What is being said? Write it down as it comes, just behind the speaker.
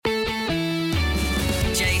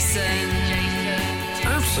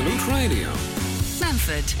Absolute Radio.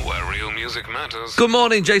 Manford. Where real music matters. Good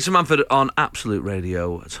morning, Jason Manford on Absolute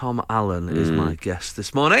Radio. Tom Allen is my guest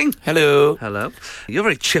this morning. Hello. Hello. You're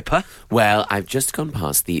very chipper. Well, I've just gone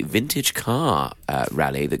past the vintage car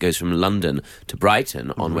rally that goes from London to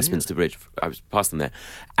Brighton on Westminster Bridge. I was past them there.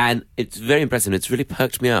 And it's very impressive. It's really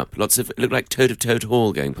perked me up. Lots of, it looked like Toad of Toad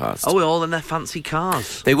Hall going past. Oh, we're all in their fancy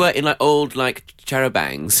cars. They were in like old like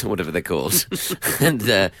charabancs or whatever they're called, and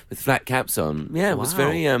with flat caps on. Yeah, it was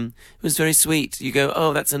very sweet. You go,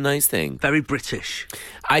 oh, that's a nice thing. Very British.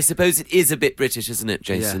 I suppose it is a bit British, isn't it,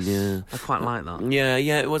 Jason? Yes. Yeah, I quite like that.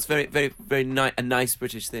 Yeah, it was very a nice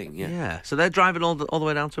British thing. Yeah. So they're driving all the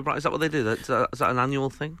way down to Brighton. Is that what they do? Is that an annual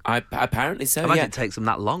thing? Apparently so. I imagine it takes them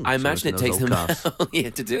that long. I imagine it takes them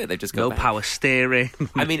to do it. They've just got no power steering.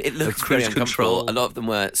 I mean, it looks very uncomfortable. Control. A lot of them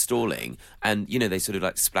were stalling, and they sort of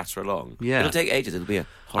like splatter along. Yeah, it'll take ages. It'll be a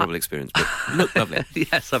horrible experience, but it looked lovely.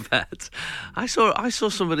 Yes, I bet. I saw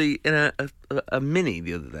somebody in a Mini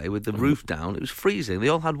the other day with the roof down. It was freezing. They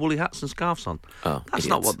all had woolly hats and scarves on. Oh, that's idiots.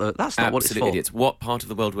 not what that's not what it's for. Idiots. What part of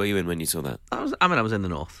the world were you in when you saw that? I was in the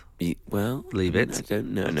north. Leave it. I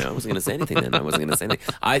don't know. No, I wasn't going to say anything then. I wasn't going to say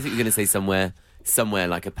anything. I think you're going to say somewhere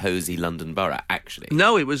like a posy London borough. Actually,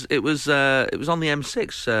 no. It was on the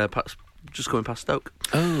M6. Just going past Stoke.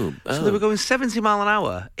 Oh. So they were going 70 mile an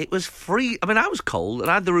hour. It was free. I mean, I was cold,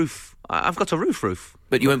 and I had the roof. I've got a roof.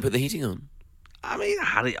 But you won't put the heating on? I mean, I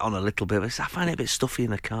had it on a little bit, but I find it a bit stuffy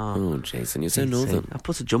in the car. Oh, Jason, you're so northern. I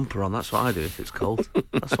put a jumper on. That's what I do if it's cold.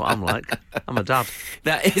 That's what I'm like. I'm a dad.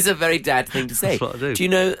 That is a very dad thing to say. That's what I do. Do you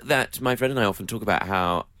know that my friend and I often talk about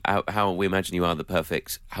how we imagine you are the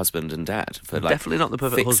perfect husband and dad? For like definitely not the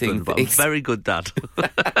perfect husband, but I'm a very good dad.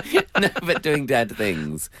 No, but doing dad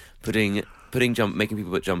things, making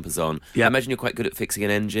people put jumpers on. Yeah. I imagine you're quite good at fixing an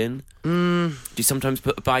engine. Do you sometimes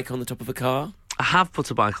put a bike on the top of a car? I have put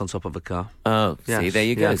a bike on top of a car. Oh, yes. See, there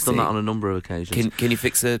you go. Yeah, I've done that on a number of occasions. Can you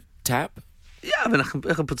fix a tap? Yeah, I mean, I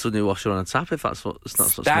can put a new washer on a tap if that's what's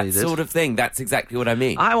needed. That sort of thing. That's exactly what I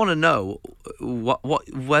mean. I want to know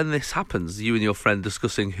what when this happens. You and your friend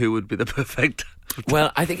discussing who would be the perfect.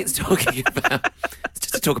 Well, I think it's just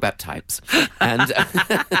to talk about types, and I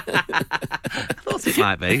thought it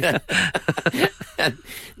might be.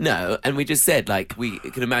 No, and we just said like we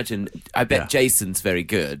can imagine. I bet Jason's very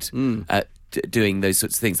good at doing those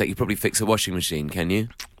sorts of things. Like you probably fix a washing machine, can you?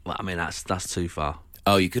 Well, I mean that's too far.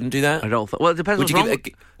 Oh, you couldn't do that? I don't think. Well, it depends what's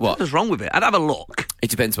wrong with it. I'd have a look. It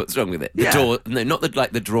depends what's wrong with it. Yeah. The door, no, not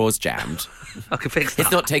the drawers jammed. I can fix that.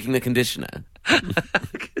 It's not taking the conditioner. I'd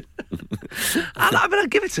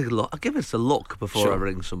give it a look. I'll give it a look before I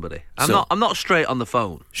ring somebody. I'm not straight on the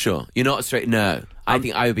phone. Sure, you're not straight. No, I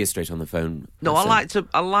think I would be a straight on the phone. No, I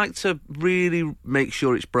like to really make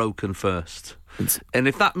sure it's broken first. And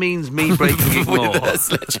if that means me breaking it more, with a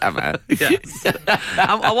sledgehammer. Yes,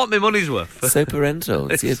 I want my money's worth. So parental.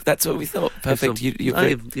 That's what we thought. Perfect. You've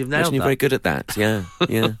nailed that. You're very good at that. Yeah.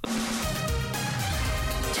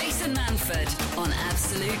 Jason Manford on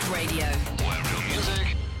Absolute Radio. Where real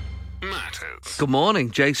music matters. Good morning,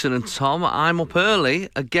 Jason and Tom. I'm up early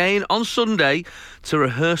again on Sunday to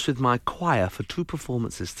rehearse with my choir for 2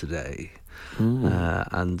 performances today.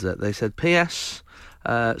 And they said, P.S.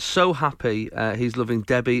 So happy he's loving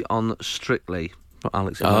Debbie on Strictly. Not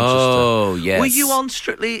Alex in Manchester. Oh, yes. Were you on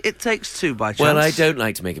Strictly It Takes Two by chance? Well, I don't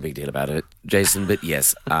like to make a big deal about it, Jason, but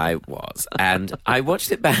yes, I was. And I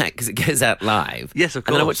watched it back because it goes out live. Yes, of course.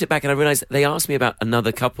 And then I watched it back and I realised they asked me about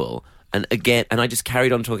another couple. And I just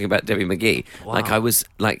carried on talking about Debbie McGee. Wow. Like I was,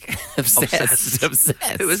 like, obsessed.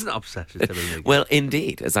 Who isn't obsessed with Debbie McGee? Well,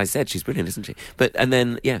 indeed. As I said, she's brilliant, isn't she? But we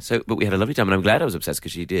had a lovely time, and I'm glad I was obsessed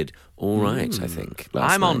because she did all right, I think,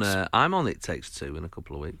 last night. I'm on It Takes Two in a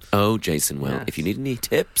couple of weeks. Oh, Jason, well, Yes. if you need any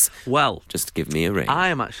tips, just give me a ring. I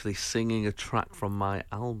am actually singing a track from my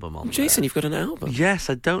album on Jason, there. you've got an album? Yes,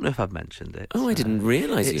 I don't know if I've mentioned it. Oh, I didn't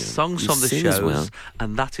realise It's songs from the sing shows, as well.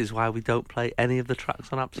 and that is why we don't play any of the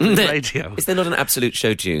tracks on Absolute Radio. Is there not an Absolute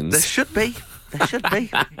Show Tunes? There should be.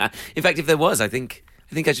 In fact, if there was, I think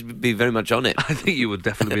I should be very much on it. I think you would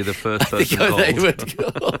definitely be the first I person think called. they would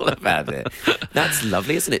call about it. That's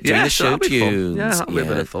lovely, isn't it? Doing the show that'd be fun. tunes. Yeah, that'd be a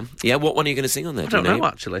bit of fun. Yeah, what one are you going to sing on there? I don't know,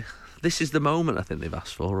 actually. This is the moment I think they've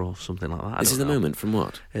asked for, or something like that. This is the moment from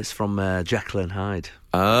what? It's from Jekyll and Hyde.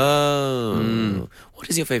 Oh. What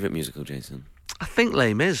is your favourite musical, Jason? I think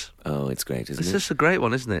Les Mis. Oh, it's great, isn't it? It's just a great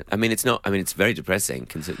one, isn't it? I mean, it's very depressing,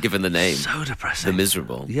 given the name. So depressing. The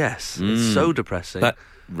Miserable. Yes, it's so depressing. But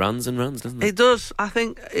runs and runs, doesn't it? It does. I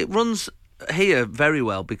think it runs here very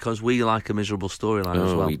well because we like a miserable storyline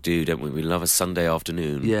as well. Oh, we do, don't we? We love a Sunday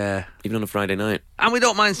afternoon. Yeah. Even on a Friday night. And we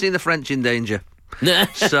don't mind seeing the French in danger.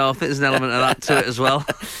 So I think there's an element of that to it as well.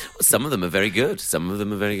 Some of them are very good.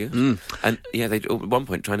 And yeah, they at one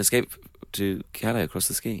point try and escape to Calais across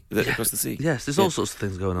the sea. Yes, there's all sorts of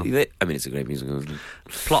things going on. I mean, it's a great musical, isn't it?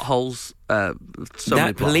 Plot holes. So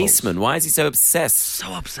many that plot policeman, holes. why is he so obsessed?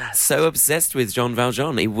 So obsessed with Jean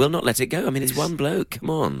Valjean. He will not let it go. I mean, it's one bloke. Come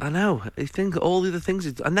on. I know. You think all the other things,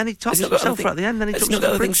 and then he talks to himself at the end. Then he talks He's to got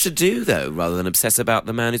the other things to do though, rather than obsess about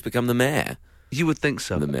the man who's become the mayor. You would think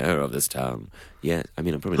so. The mayor of this town. Yeah, I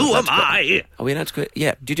mean, I'm probably. Who not am I? Are we allowed to go?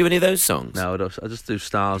 Yeah. Do you do any of those songs? No, I don't. I just do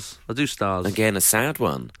stars. I do stars. Again, a sad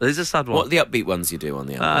one. There's a sad one. What are the upbeat ones you do on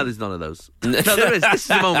the album? There's none of those. No, there is. This is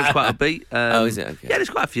the moment's quite upbeat. Is it? Okay. Yeah, there's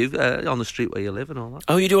quite a few on the street where you live and all that.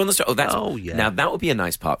 Oh, you do on the street? Oh, yeah. Now, that would be a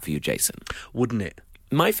nice part for you, Jason. Wouldn't it?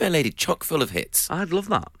 My Fair Lady, chock full of hits. I'd love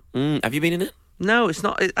that. Have you been in it? No, it's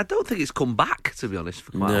not. I don't think it's come back, to be honest,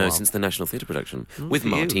 for quite a while. No, since the National Theatre production with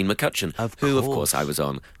Martine McCutcheon, who, of course, I was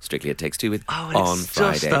on Strictly It Takes Two with on it's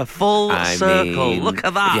Friday. Just a full circle. Look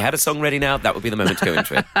at that. If you had a song ready now, that would be the moment to go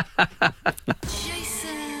into it. Jason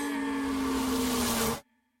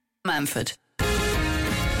Manford,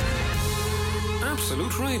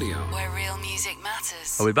 Absolute Radio. where real music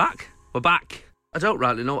matters. Are we back? We're back. I don't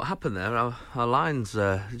rightly know what happened there. Our lines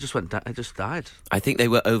it just went. It just died. I think they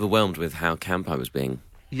were overwhelmed with how camp I was being.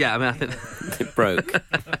 Yeah, I mean, I think It broke.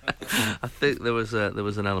 I think there was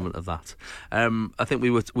an element of that. I think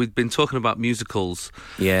we'd been talking about musicals.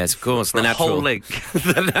 Yes, of course. The whole link.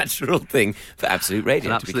 The natural thing for Absolute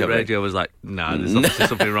Radio And to be Absolute covering. Radio was like, no, there's obviously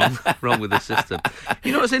something wrong with the system.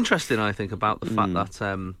 You know what's interesting, I think, about the fact that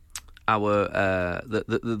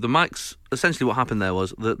the mics, essentially what happened there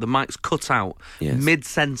was the mics cut out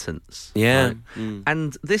mid-sentence. Yeah. Right?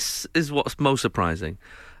 And this is what's most surprising.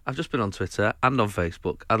 I've just been on Twitter and on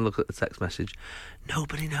Facebook and looked at the text message.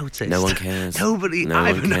 Nobody noticed. No one cares. Nobody No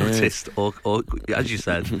either one cares. noticed or, as you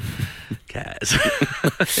said, cares.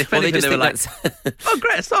 If Well, they anything, just they were think like, oh,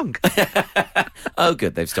 great song. Oh,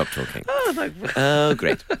 good, they've stopped talking. Oh, thank- Oh,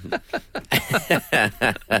 great.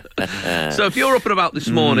 So if you're up and about this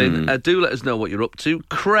morning, do let us know what you're up to.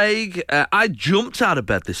 Craig, I jumped out of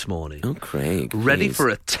bed this morning. Oh, Craig. Ready please. for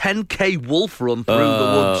a 10k wolf run through the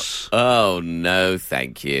woods. Oh, no,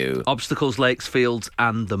 thank you. Obstacles, lakes, fields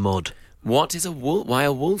and the mud. What is a wolf? Why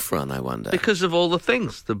a wolf run, I wonder? Because of all the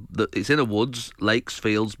things. It's in the woods, lakes,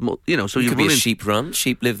 fields, mud, so It you're could be a running... sheep run.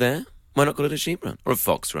 Sheep live there. Why not call it a sheep run? Or a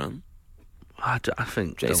fox run? I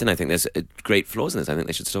think... Jason, I think there's great flaws in this. I think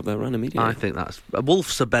they should stop that run immediately. I think that's... A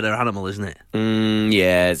wolf's a better animal, isn't it?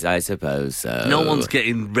 Yes, I suppose so. No one's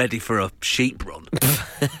getting ready for a sheep run.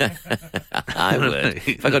 I would.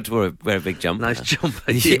 If I got to wear a big jumper. Nice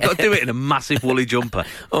jumper. You've got to do it in a massive woolly jumper.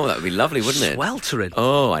 Oh, that would be lovely, wouldn't it? Sweltering.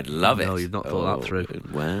 Oh, I'd love it. No, you've not thought that through.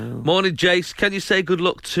 Well. Morning, Jace. Can you say good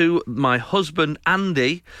luck to my husband,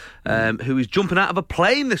 Andy, who is jumping out of a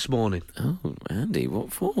plane this morning? Oh, Andy,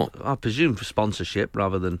 what for? I presume for sponsorship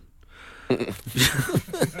rather than...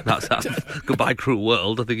 that's goodbye cruel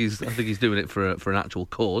world. I think he's doing it for an actual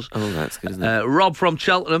cause. Oh, that's good, isn't it? Rob from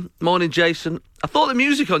Cheltenham. Morning, Jason. I thought the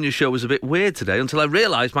music on your show was a bit weird today until I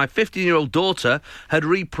realised my 15-year-old daughter had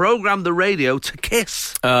reprogrammed the radio to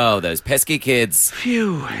Kiss. Oh, those pesky kids.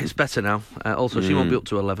 Phew, it's better now. Also, she won't be up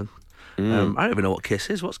to 11. I don't even know what Kiss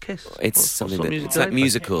is. What's Kiss? It's What something sort of that, music it's do like they play?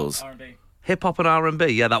 musicals. Hip-hop and R&B.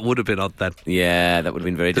 Yeah, that would have been odd then. Yeah, that would have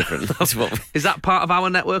been very different. That's what- Is that part of our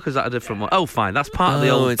network or is that a different one? Oh, fine. That's part of the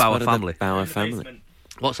old it's Bauer part of the family. Bauer family.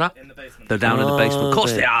 What's that? In the basement. They're down in the basement. Of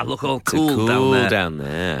course they- they are. Look all It's cool, down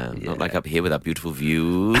there. Not like up here with our beautiful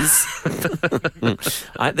views.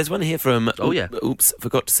 There's one here from... Oh, yeah. Oops,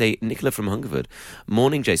 forgot to say, Nicola from Hungerford.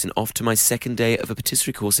 Morning, Jason. Off to my second day of a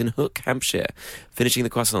patisserie course in Hook, Hampshire. Finishing the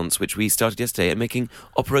croissants, which we started yesterday, and making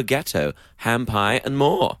opera gâteau, ham pie, and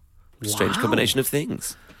more. Strange Wow. combination of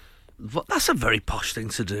things. But that's a very posh thing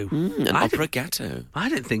to do. An I opera didn't- gâteau. I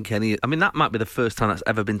didn't think any... I mean, that might be the first time that's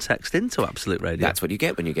ever been texted into Absolute Radio. That's what you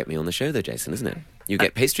get when you get me on the show, though, Jason, isn't it? You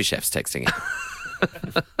get pastry chefs texting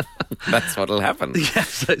it. That's what'll happen.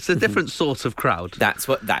 Yes, it's a different sort of crowd. That's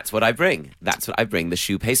what I bring. That's what I bring, the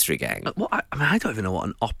shoe pastry gang. I mean, I don't even know what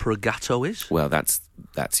an opera gâteau is. Well, that's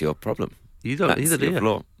your problem. You don't That's either, do your you?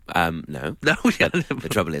 flaw. No. No, yeah. The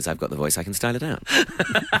trouble is, I've got the voice, I can style it out.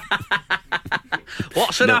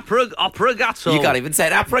 What's an opera gâteau? You can't even say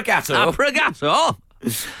an opera gâteau. Opera gâteau?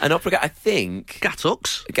 An opera gâteau, I think.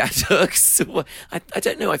 Gatux? Gâteaux. I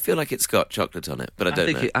don't know, I feel like it's got chocolate on it, but I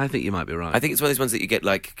don't know. I think you might be right. I think it's one of those ones that you get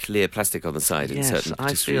like clear plastic on the side in Yes, certain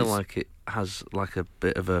I patisseries. feel like it has like a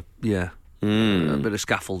bit of a bit of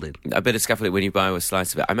scaffolding. A bit of scaffolding when you buy a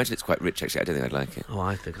slice of it. I imagine it's quite rich, actually. I don't think I'd like it. Oh,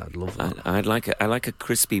 I think I'd love that. I like a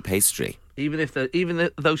crispy pastry. Even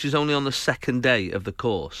though she's only on the second day of the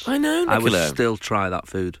course, I know, I would Nicola. still try that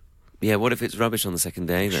food. Yeah, what if it's rubbish on the second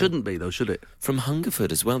day, then? Shouldn't be, though, should it? From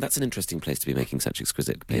Hungerford as well. That's an interesting place to be making such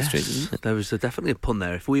exquisite pastries, isn't it? There was definitely a pun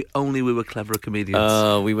there. If we were cleverer comedians.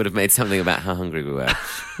 Oh, we would have made something about how hungry we were.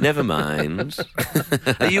 Never mind.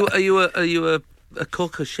 Are you a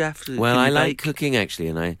cook, a chef? Well, Can I you like bake? cooking, actually,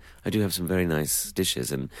 and I do have some very nice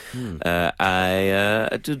dishes. And I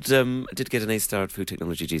did get an A-star at Food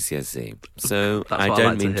Technology GCSE. So That's I what I don't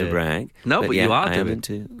like to mean to hear. brag. No, but yeah, you are I am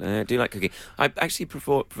doing. I do like cooking. I actually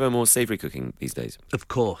prefer more savoury cooking these days. Of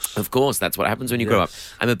course. Of course, that's what happens when you grow up.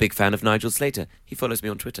 Yes. I'm a big fan of Nigel Slater. He follows me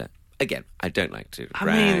on Twitter. Again, I don't like to I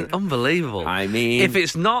brag. mean, unbelievable. I mean... if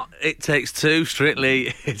it's not It Takes Two,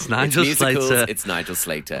 strictly, it's Nigel it's musicals, Slater. It's Nigel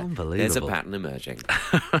Slater. Unbelievable. There's a pattern emerging.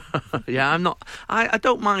 Yeah, I'm not. I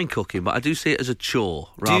don't mind cooking, but I do see it as a chore.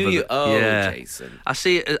 Rather you? Than, Oh, yeah. Jason. I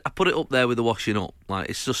see it. I put it up there with the washing up. Like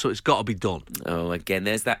it's just so it's got to be done. Oh, again,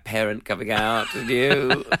 there's that parent coming out with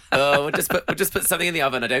you. Oh, we'll just put something in the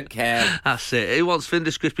oven. I don't care. That's it. Who wants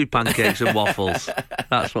Findus crispy pancakes and waffles?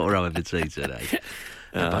 That's what we're having to tea today.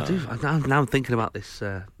 But I'm thinking about this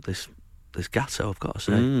gatto. I've got to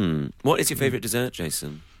say, What is your favourite dessert,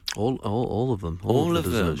 Jason? all of them. All the of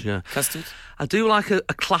them. desserts, yeah. Custard? I do like a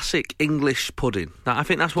classic English pudding. Now, I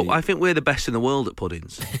think that's what I think we're the best in the world at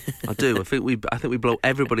puddings. I do. I think we blow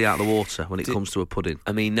everybody out of the water when it comes to a pudding.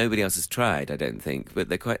 I mean, nobody else has tried, I don't think, but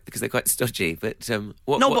they're quite stodgy. But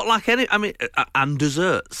But like and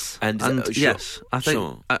desserts And sure. yes, I think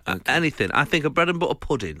Sure. Okay. anything. I think a bread and butter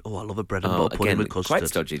pudding. Oh, I love a bread and butter pudding again, with custard. quite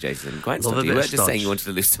stodgy, Jason. Quite Love a stodgy. You bit weren't of just saying stodge. you wanted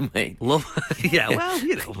to lose some weight. Love, yeah. Well,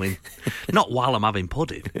 I mean, not while I'm having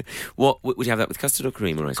pudding. What would you have that with custard or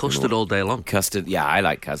cream or ice cream? Custard all day long. Custard. Yeah, I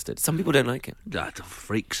like custard. Some people don't like it.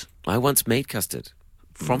 Freaks I once made custard.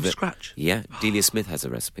 from scratch. Yeah, Delia Smith has a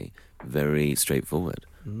recipe. Very straightforward.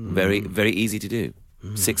 Very, very easy to do.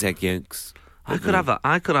 6 egg yolks. I could have that.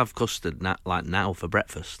 I could have custard now for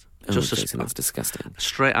breakfast. Just Jason, that's disgusting.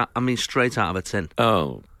 straight out of a tin.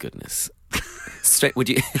 Oh, goodness. Straight, would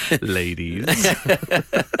you... Ladies.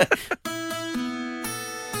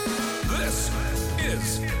 This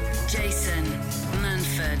is Jason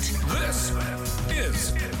Manford, this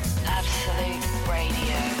is Absolute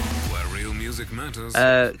Radio. where real music matters.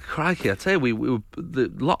 Crikey, I tell you, we were a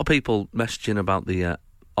lot of people messaging about the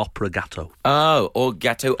opera gatto. Oh, or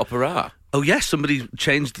gâteau opéra. Oh yes, somebody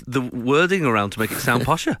changed the wording around to make it sound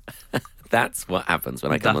posher. That's what happens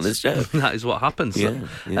when I come on this show. That is what happens.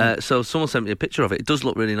 Yeah. So someone sent me a picture of it. It does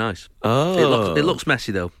look really nice. Oh. It looks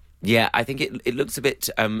messy though. Yeah, I think it looks a bit...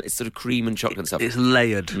 it's sort of cream and chocolate and stuff. It's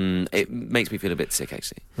layered. It makes me feel a bit sick,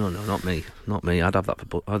 actually. No, not me. Not me. I'd have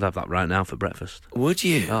that right now for breakfast. Would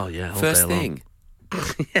you? Oh, yeah, all First day long.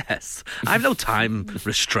 thing. Yes. I have no time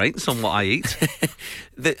restraints on what I eat.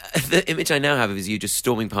 The image I now have is you just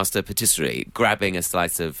storming past a patisserie, grabbing a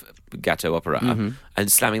slice of gâteau opéra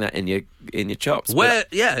and slamming that in your chops. Where?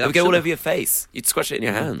 But Yeah, it would go all absolutely. over your face. You'd squash it in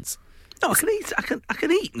your hands. No, I can eat. I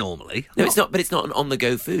can eat normally. No, it's not. But it's not an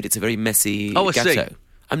on-the-go food. It's a very messy Oh, I see. gâteau.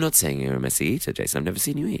 I'm not saying you're a messy eater, Jason. I've never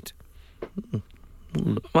seen you eat.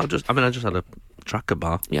 Well, I just had a tracker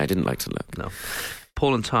bar. Yeah, I didn't like to look. No.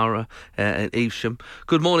 Paul and Tara in Evesham.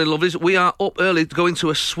 Good morning, lovelies. We are up early going to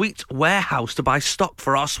a sweet warehouse to buy stock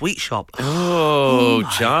for our sweet shop. Oh, My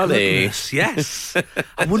Charlie. goodness, yes.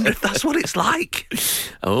 I wonder if that's what it's like.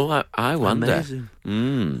 Oh, I wonder. Amazing.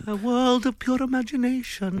 A world of pure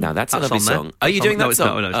imagination. Now, that's a on lovely there. song. Are you That's doing no, that it's song?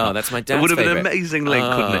 not, no, it's Oh, not. that's my dad's It would have been an favourite. amazing link,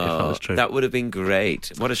 couldn't it, if that was true? That would have been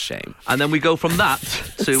great. What a shame. And then we go from that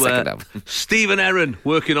Second to album. Stephen Aaron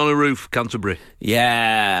working on a roof, Canterbury.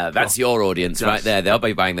 Yeah, that's your audience right That's- there. They'll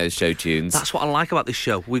be buying those show tunes. That's what I like about this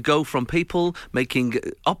show. We go from people making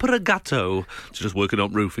opera gatto to just working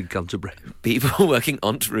on roof in Canterbury. People working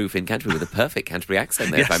on roof in Canterbury with a perfect Canterbury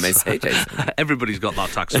accent there, if I may say, Jason. Everybody's got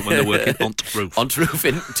that accent when they're working on roof. On roof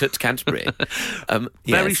in Canterbury. Very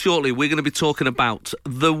Yes. shortly, we're going to be talking about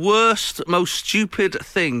the worst, most stupid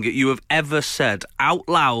thing you have ever said out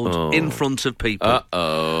loud in front of people.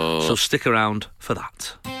 Uh-oh. So stick around for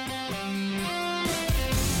that.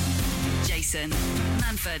 Jason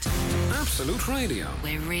Manford, Absolute Radio.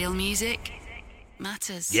 where real music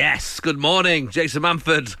matters. Yes, good morning. Jason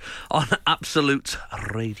Manford on Absolute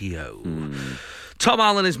Radio. Tom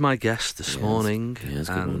Allen is my guest this morning. Yes,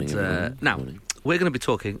 good morning, everyone. Now, Good morning. we're going to be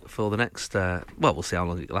talking for the next, we'll see how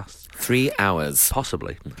long it lasts. 3 hours.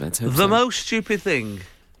 Possibly. Let's hope The so. most stupid thing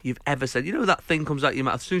you've ever said. You know that thing comes out your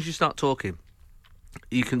mouth as soon as you start talking.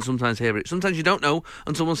 You can sometimes hear it. Sometimes you don't know,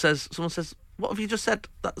 and someone says, "What have you just said?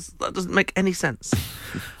 That doesn't make any sense."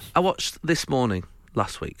 I watched This Morning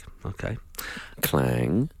last week. Okay,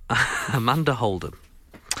 Clang. Amanda Holden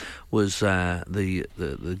was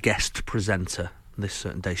the guest presenter this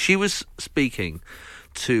certain day. She was speaking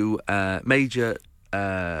to Major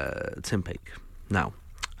Tim Peake. Now,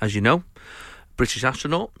 as you know, British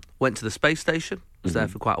astronaut, went to the space station, was there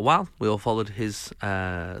for quite a while. We all followed his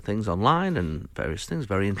things online and various things.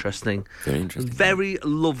 Very interesting. Very interesting. Very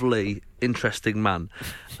lovely, interesting man.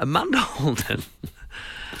 Amanda Holden.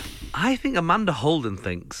 I think Amanda Holden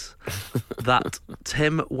thinks that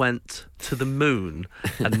Tim went to the moon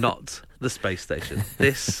and not the space station.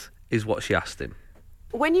 This is what she asked him.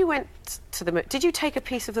 When you went to the moon, did you take a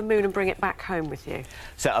piece of the moon and bring it back home with you?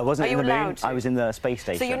 So I wasn't Are in you the moon. allowed to? I was in the space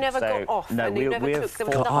station. So you never got off? No, and you never we're took... There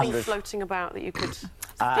was nothing 400 floating about that you could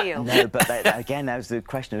steal? No, but again, that was the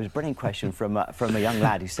question. It was a brilliant question from a young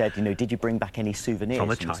lad who said, did you bring back any souvenirs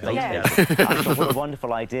From a the child, space yeah. station? I thought, what a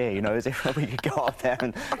wonderful idea, as if we could go up there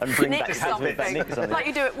and bring Nick back something. Like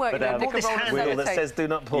you do at work, But, nick This a roll of handle that sellotape. says "Do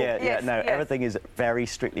not pull." Yeah, Yes. everything is very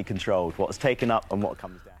strictly controlled. What's taken up and what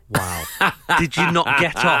comes down. Wow. Did you not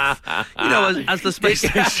get off? As the space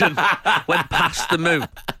station went past the moon.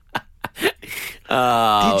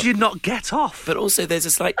 Did you not get off? But also, there's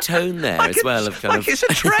a slight tone there as well of kind like it's a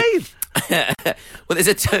train. Well, there's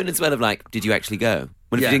a tone as well of like, did you actually go?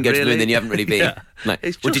 Well, if Yeah, you didn't go to the really? moon, then you haven't really been. Yeah. Like,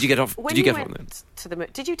 It's well, just- did you get off? When Did you you get off? went to the moon,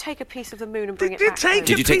 did you take a piece of the moon and bring Did it you back take home? a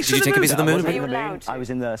Did you take piece of the a moon? piece of the moon? I wasn't Are you in the moon. allowed I was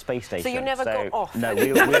in the space station. So you never got off? No, and we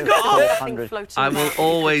you were never got off? 400. Floating I about will that you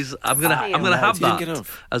always. could I'm gonna steal? have You didn't get that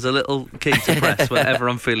off. as a little key to press whenever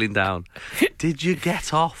I'm feeling down. Did you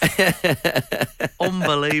get off?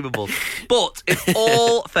 Unbelievable. But in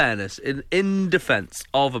all fairness, in defence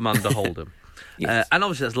of Amanda Holden, Yes. and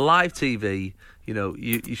obviously that's live TV. You're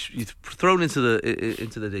thrown into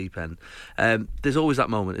the deep end. There's always that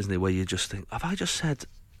moment, isn't there, where you just think, have I just said?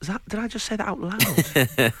 Did I just say that out loud?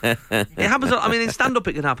 It happens. I mean, in stand-up,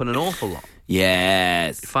 it can happen an awful lot.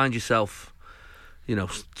 Yes. You find yourself,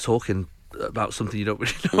 talking about something you don't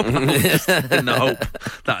really know about, in the hope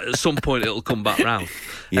that at some point it'll come back round.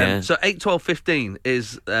 Yeah. So 81215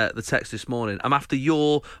 is the text this morning. I'm after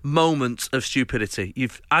your moments of stupidity.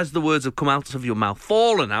 As the words have come out of your mouth,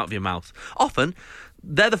 fallen out of your mouth, often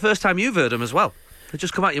they're the first time you've heard them as well. They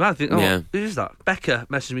just come out of your mouth. You think, Yeah. who is that? Becca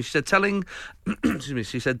messaged me.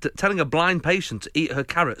 She said, telling a blind patient to eat her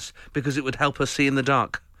carrots because it would help her see in the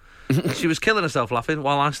dark. She was killing herself laughing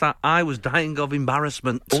while I was dying of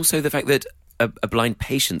embarrassment. Also, the fact that a blind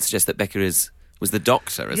patient suggests that Becca was the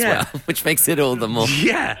doctor as Yeah. well, which makes it all the more.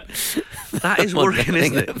 Yeah, that is worrying,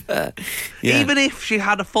 isn't it? Yeah. Even if she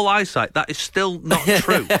had a full eyesight, that is still not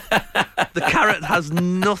true. The carrot has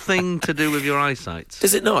nothing to do with your eyesight.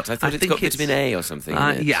 Does it not? I thought it's think got vitamin A or something. in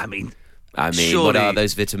it. Yeah, I mean, what surely are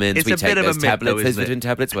those vitamins? it's We a take bit of a those myth, tablets. though, Those isn't it? vitamin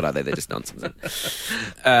tablets. What are they? They're just nonsense.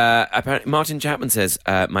 Apparently, Martin Chapman says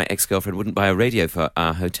my ex-girlfriend wouldn't buy a radio for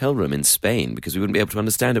our hotel room in Spain because we wouldn't be able to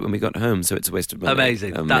understand it when we got home, so it's a waste of money.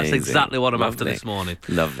 Amazing. That's exactly what I'm after Lovely. this morning.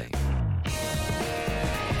 Lovely.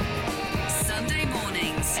 Sunday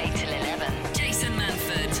mornings, 8 till 11. Jason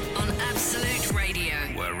Manford on Absolute Radio.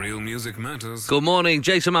 Where real music matters. Good morning,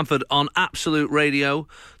 Jason Manford on Absolute Radio.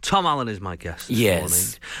 Tom Allen is my guest this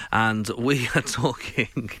Yes. morning. And we are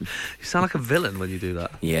talking... You sound like a villain when you do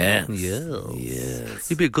that. Yes. Yes.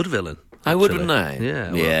 You'd be a good villain. I would, actually. wouldn't I?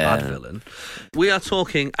 Yeah, well, Yeah. a bad villain. We are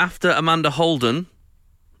talking after Amanda Holden,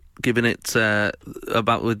 giving it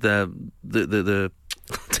about with the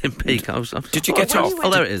Tim Peake. Did you get When off? you Oh,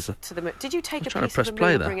 went there it is. to the moon, did you take a trying to piece press of the play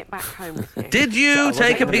moon and there. bring it back home with you? Did you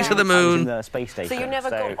take a piece of the I was in moon? the space station. So you never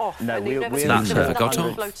got off? No, and you never we took, That's there was her. Got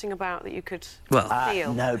nothing off. floating about that you could Well,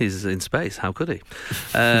 steal? no. He's in space. How could he?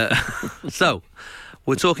 So,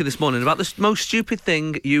 we're talking this morning about the most stupid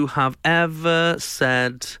thing you have ever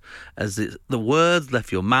said. As the words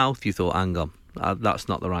left your mouth, you thought, hang on, that's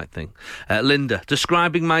not the right thing. Linda,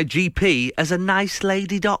 describing my GP as a nice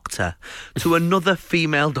lady doctor to another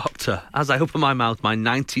female doctor. As I opened my mouth, my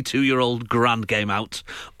 92-year-old grand came out.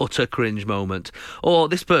 Utter cringe moment. Or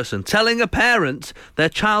this person, telling a parent their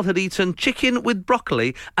child had eaten chicken with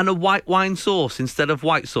broccoli and a white wine sauce instead of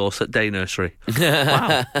white sauce at day nursery.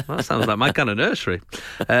 Wow, that sounds like my kind of nursery.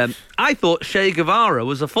 I thought Che Guevara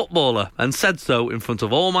was a footballer and said so in front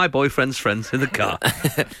of all my boyfriend's friends in the car.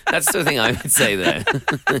 That's the thing I would say there.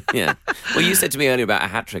 Yeah. Well, you said to me earlier about a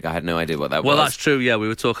hat trick. I had no idea what that Well, was. that's true, yeah. We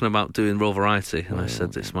were talking about doing Royal Variety, and I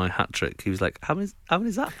said, it's my hat trick. He was like, how many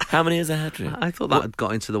is that? How many is a hat trick? I thought that had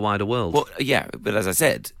got into the wider world. Well, yeah, but as I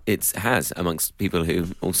said, it has amongst people who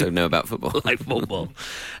also know about football. Like football.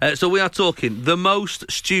 So we are talking the most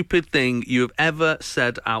stupid thing you have ever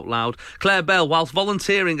said out loud. Claire Bell, whilst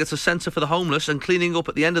volunteering at a centre for the homeless and cleaning up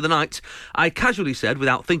at the end of the night, I casually said,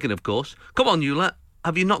 without thinking of course, come on, Eula,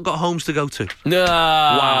 have you not got homes to go to? No.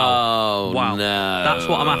 Wow. No. That's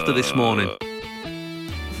what I'm after this morning.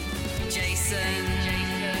 Jason.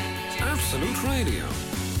 Absolute Radio.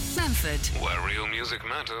 Manford. Where real music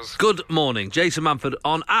matters. Good morning, Jason Manford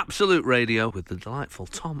on Absolute Radio with the delightful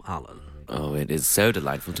Tom Allen. Oh, it is so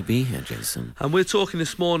delightful to be here, Jason. And we're talking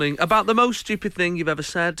this morning about the most stupid thing you've ever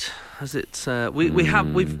said. As it's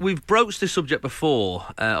we've broached this subject before.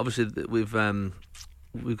 Obviously, we've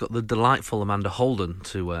got the delightful Amanda Holden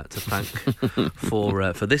to thank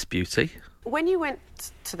for this beauty. When you went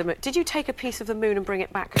to the moon, did you take a piece of the moon and bring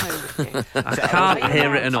it back home with you? I can't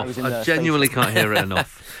hear it enough. I genuinely can't hear it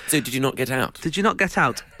enough. So, did you not get out? Did you not get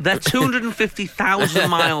out? They're 250,000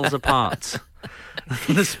 miles apart.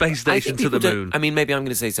 The space station to the moon. I mean, maybe I'm going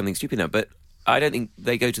to say something stupid now, but I don't think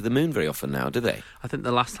they go to the moon very often now, do they? I think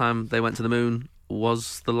the last time they went to the moon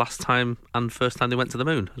was the last time and first time they went to the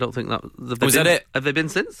moon. I don't think that... Was that it? Have they been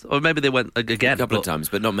since? Or maybe they went again. A couple of times,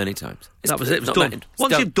 but not many times. That was it. It was done.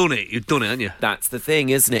 Once you've done it, you've done it, haven't you? That's the thing,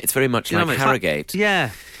 isn't it? It's very much like Harrogate.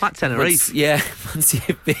 Like Tenerife. Once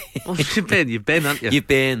you've been... Once you've been, haven't you? You've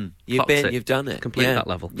been, you've done it. Complete that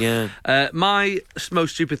level. Yeah. My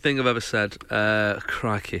most stupid thing I've ever said,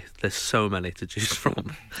 crikey, there's so many to choose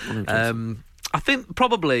from. I think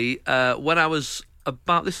probably when I was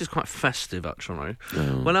about... This is quite festive, actually.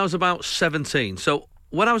 When I was about 17. So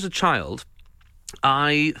when I was a child,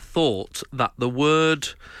 I thought that the word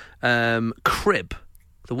crib...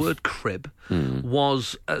 The word crib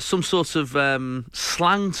was some sort of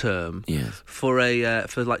slang term for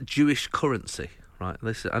like Jewish currency, right?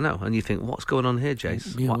 I know, and you think, what's going on here,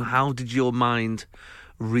 Jace? How did your mind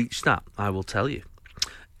reach that? I will tell you.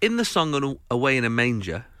 In the song "Away in a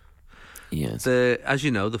Manger," as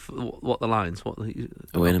you know, what the lines?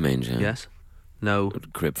 Away in a manger. Yes. No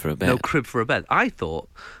crib for a bed. No crib for a bed. I thought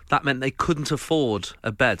that meant they couldn't afford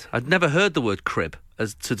a bed. I'd never heard the word crib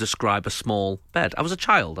as to describe a small bed. I was a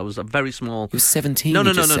child. I was a very small... You were 17, No.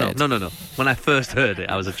 No. When I first heard it,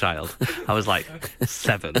 I was a child. I was like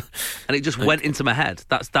 7. And it just went into my head.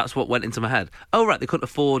 That's what went into my head. Oh, right, they couldn't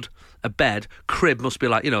afford a bed. Crib must be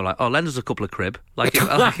like, oh, lend us a couple of crib. Like it was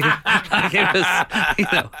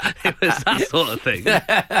that sort of thing.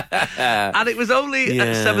 And it was only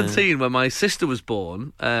at 17 when my sister was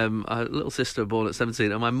born, a little sister born at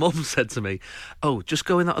 17, and my mum said to me, oh, just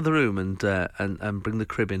go in that other room and bring the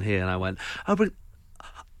crib in here. And I went, I'll bring...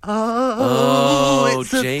 Oh,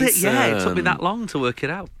 it's a Jason. bit... Yeah, it took me that long to work it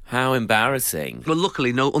out. How embarrassing. Well,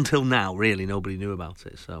 luckily, until now, really, nobody knew about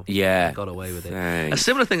it, so I got away with it. Thanks. A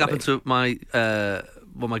similar thing happened to my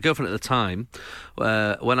girlfriend at the time,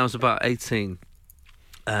 when I was about 18.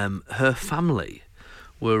 Her family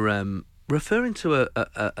were referring to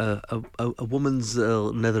a woman's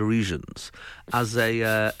nether regions as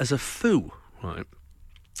a foo, right?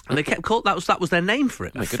 And they kept calling that was their name for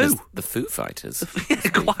it. My Foo. goodness, the Foo Fighters. Yeah,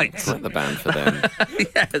 quite. Quite the band for them.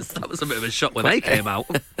 Yes, that was a bit of a shock when they came out.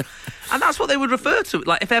 And that's what they would refer to it.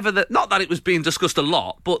 Like, if ever not that it was being discussed a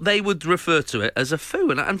lot, but they would refer to it as a foo.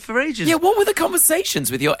 And for ages... Yeah, what were the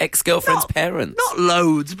conversations with your ex-girlfriend's parents? Not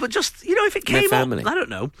loads, but just, if it came up, I don't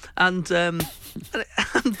know. And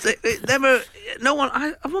it never... No one...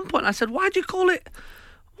 At one point I said, why do you call it...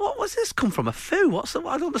 What was this come from? A foo? I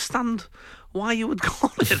don't understand why you would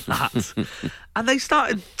call it that. And they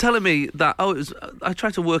started telling me that, I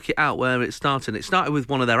tried to work it out where it started. It started with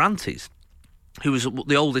one of their aunties, who was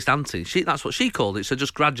the oldest auntie. That's what she called it. So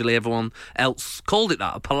just gradually everyone else called it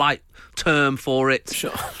that, a polite term for it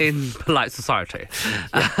in polite society.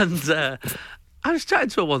 And I was chatting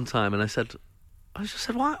to her one time and I just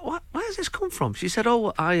said, why has this come from? She said,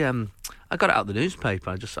 I got it out of the newspaper.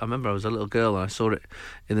 I remember I was a little girl and I saw it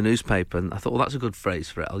in the newspaper and I thought, well, that's a good phrase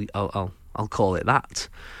for it. I'll call it that.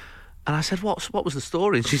 And I said, what was the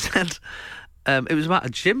story? And she said, it was about a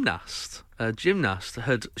gymnast.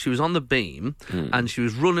 She was on the beam and she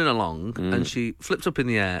was running along and she flipped up in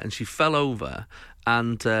the air and she fell over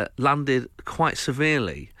and landed quite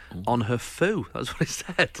severely on her foo. That's what it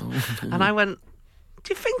said. And I went,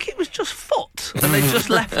 do you think it was just foot? And they just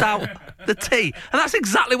left out the T. And that's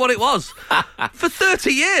exactly what it was. For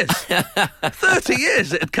 30 years. 30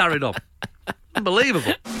 years it had carried on.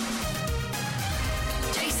 Unbelievable.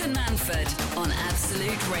 Jason Manford on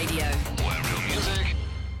Absolute Radio. Where real music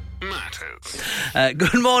matters.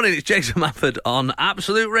 Good morning, it's Jason Manford on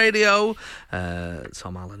Absolute Radio.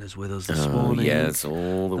 Tom Allen is with us this morning. Yes,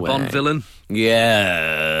 all the way. Bond villain.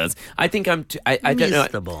 Yes. I think I don't know.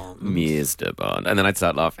 Mr. Bond. Mr. Bond. And then I'd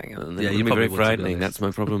start laughing. And then it would be very frightening. That's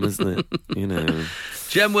my problem, isn't it?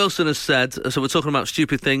 Jem Wilson has said, so we're talking about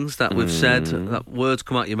stupid things that we've said, that words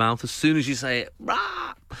come out your mouth as soon as you say it.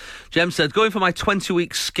 Rah! Jem said, going for my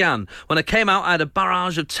 20-week scan. When I came out, I had a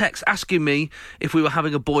barrage of texts asking me if we were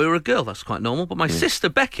having a boy or a girl. That's quite normal. But my sister,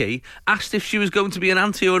 Becky, asked if she was going to be an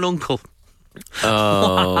auntie or an uncle.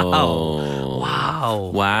 Oh.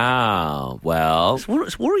 Wow. Wow. Well,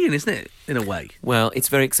 It's worrying, isn't it, in a way? well, it's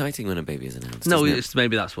very exciting when a baby is announced. No, isn't it?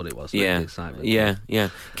 maybe that's what it was. Maybe Yeah, the excitement. yeah.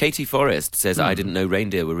 Katie Forrest says, I didn't know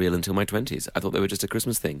reindeer were real until my 20s. I thought they were just a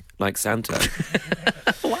Christmas thing, like Santa.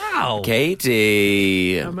 Wow.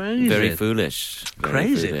 Katie. Amazing. Very foolish. Very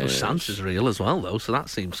Crazy. Well, foolish. Santa's real as well, though, so that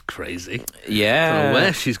seems crazy. I Yeah. don't know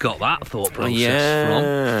where she's got that thought process Yeah.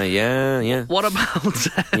 from. What about...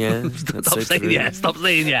 Yeah, Stop that's so saying true. yes. Stop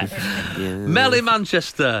saying yes. Yeah. Mel in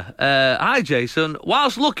Manchester. Hi, Jason.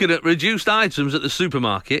 Whilst looking at reduced items at the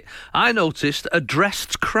supermarket, I noticed a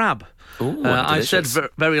dressed crab. Ooh, I said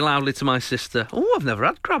delicious. very loudly to my sister, "Oh, I've never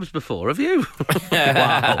had crabs before, have you?"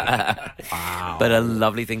 Wow. But a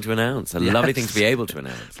lovely thing to announce. A lovely thing to be able to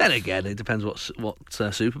announce. Then again, it depends what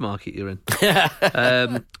supermarket you're in.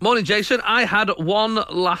 Morning, Jason. I had one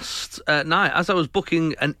last night as I was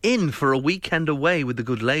booking an inn for a weekend away with the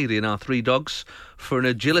good lady and our 3 dogs for an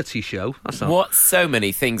agility show. That's not... What? So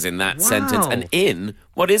many things in that sentence. An inn?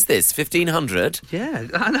 What is this? 1,500? Yeah,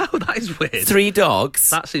 I know, that is weird. 3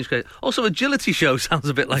 dogs? That seems great. Also, agility show sounds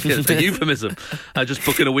a bit like a euphemism. Just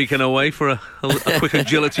booking a weekend away for a quick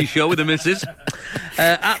agility show with the missus.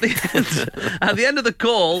 At the end of the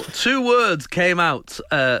call, 2 words came out: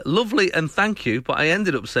 lovely and thank you. But I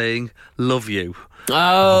ended up saying love you.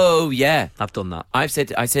 Oh, yeah. I've done that. I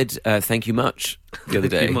said thank you much the other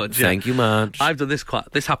day. Thank you much, yeah. Thank you much. I've done this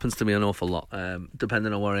This happens to me an awful lot,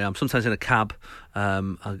 depending on where I am. Sometimes in a cab,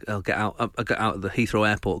 I'll get out. I get out at the Heathrow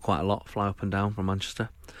Airport quite a lot. Fly up and down from Manchester.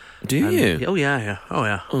 Do you? Oh yeah. Oh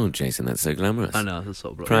yeah. Oh, Jason, that's so glamorous. I know. That's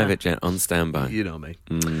sort of Private jet on standby. You know me.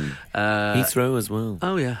 Heathrow as well.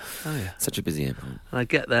 Oh yeah. Such a busy airport. And I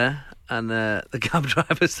get there, and the cab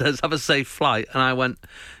driver says, "Have a safe flight." And I went,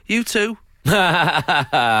 "You too."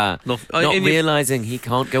 Not in your- realising he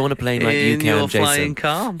can't go on a plane like you in can, your Jason. flying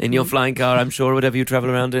car. In your flying car, I'm sure, whatever you travel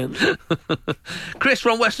around in. Chris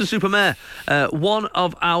from Weston-super-Mare. One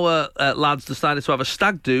of our lads decided to have a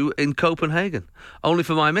stag do in Copenhagen, only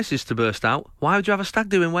for my missus to burst out, "Why would you have a stag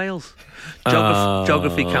do in Wales?"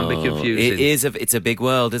 Geography can be confusing. It is. It's a big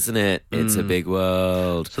world, isn't it? It's a big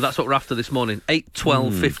world. So that's what we're after this morning. 8,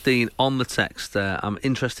 12, 15 on the text. I'm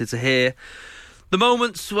interested to hear the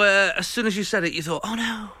moments where, as soon as you said it, you thought, "Oh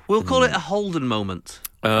no, we'll call it a Holden moment."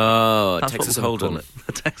 Oh, That's Texas what we're gonna Holden. call it.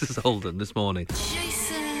 A Texas Holden this morning.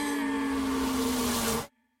 Jason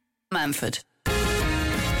Manford,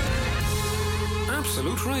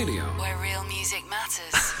 Absolute Radio. where real music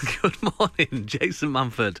matters. Good morning, Jason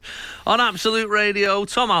Manford. On Absolute Radio,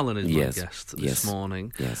 Tom Allen is Yes. my guest this Yes.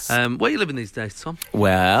 morning. Yes. Where are you living these days, Tom?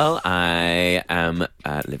 Well, I am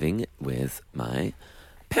living with my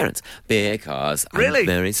parents because Really? I'm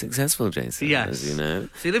very successful, Jason. Yes. As you know.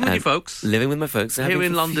 So you live with And your folks? Living with my folks. Here having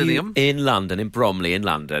in a few- Londonium? In London, in Bromley, in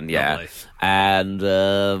London, yeah. Lovely. And,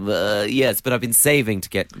 yes, but I've been saving to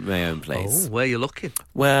get my own place. Oh, where are you looking?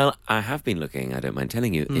 Well, I have been looking, I don't mind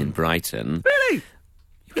telling you, in Brighton. Really?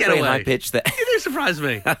 Get Very away. high pitch there. You do surprise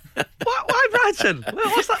me. Why Brighton?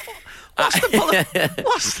 What's that?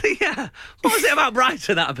 What was it about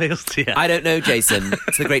Brighton that appeals to you? I don't know, Jason.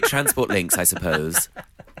 It's the great transport links, I suppose.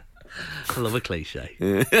 I love a cliche.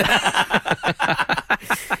 They've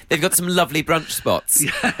got some lovely brunch spots.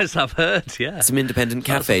 Yes, I've heard, yeah. Some independent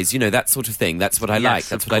cafes, you know, that sort of thing. That's what I Yes, like.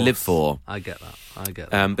 That's of what I live course. for. I get that.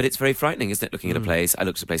 But it's very frightening, isn't it, looking at a place? I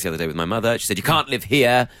looked at a place the other day with my mother. She said, "You can't live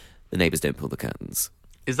here." The neighbours don't pull the curtains.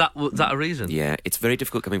 Is that a reason? Yeah, it's very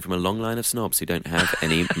difficult coming from a long line of snobs who don't have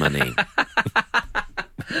any money.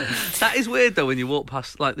 That is weird though when you walk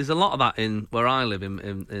past. Like, there's a lot of that in where I live in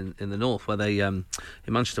the north, where they in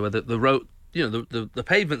Manchester, where the road, you know, the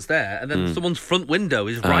pavement's there, and then someone's front window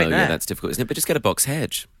is right there. Yeah, that's difficult, isn't it? But just get a box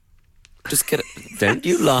hedge. Just get. Don't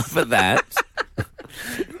you laugh at that?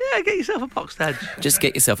 Yeah, get yourself a boxed hedge. Just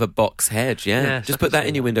get yourself a box hedge. Yeah, Yes, just I put that can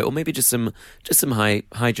in see your window, or maybe just some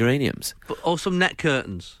high geraniums. Or some net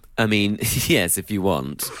curtains. I mean, yes, if you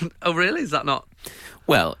want. Oh, really? Is that not?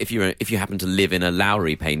 Well, if you happen to live in a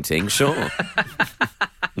Lowry painting, sure.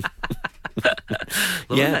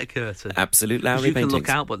 Love a net curtain. Absolute 'Cause Lowry you paintings. can look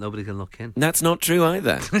out, but nobody can look in. That's not true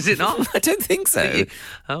either. Is it not? I don't think so.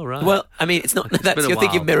 Oh, right. Well, I mean, it's not. That's been a you're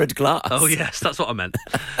thinking while. mirrored glass. Oh, yes, that's what I meant.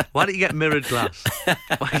 Why don't you get mirrored glass? Why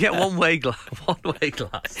don't you get one-way glass? One-way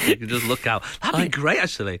glass. You can just look out. That'd be great,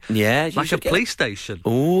 actually. Yeah, you Like a should get- police station.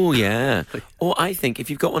 Oh, yeah. Or I think if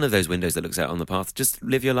you've got one of those windows that looks out on the path, just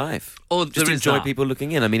live your life. Or just there is enjoy that. people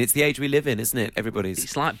looking in. I mean, it's the age we live in, isn't it? Everybody's.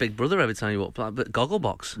 It's like Big Brother every time you walk, like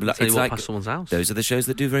Gogglebox. Every Like- time it's you walk like past someone's house. Those are the shows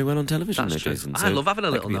that do very well on television. That's though, true. Jason. I So love having a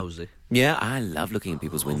that little could be- nosy. Yeah, I love looking in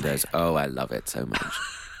people's windows. Oh, I love it so much.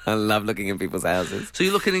 I love looking in people's houses. So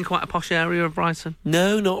you're looking in quite a posh area of Brighton?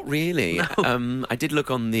 No, not really. No. I did look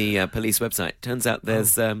on the police website. Turns out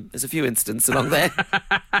there's a few incidents along there.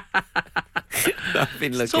 I've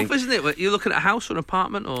been It's looking. tough, isn't it? You're looking at a house or an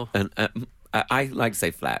apartment or... And, I like to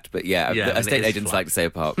say flat, but yeah, Yeah, estate it is agents flat. like to say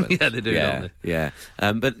apartment. Yeah, they do, Yeah, don't yeah.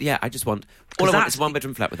 But yeah, I just want... All I want that's- is a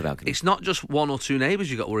one-bedroom flat with a balcony. It's not just one or two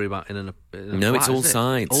neighbours you got to worry about in a No, flat, it's all is it?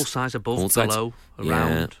 sides. All sides, above, All sides. below, Yeah,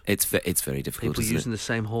 around. it's very difficult, People isn't using it? the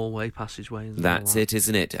same hallway, passageway. And That's all that. it,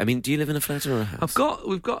 isn't it? I mean, do you live in a flat or a house?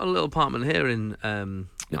 We've got a little apartment here in, and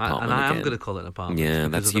Apartment I am again. going to call it an apartment. Yeah,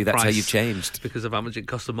 because that's of the you. That's how price, you've changed. because of how much it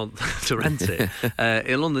costs a month to rent it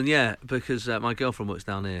in London. Yeah, because my girlfriend works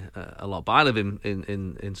down here a lot, but I live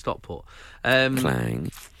in Stockport.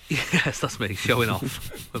 Clang. Yes, that's me showing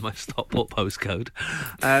off with my Stockport postcode.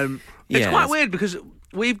 It's Yes. quite weird because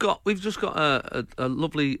we've just got a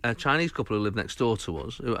lovely Chinese couple who live next door to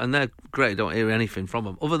us, and they're great. Don't hear anything from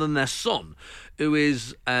them other than their son, who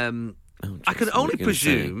is. I can Jason, what only are you gonna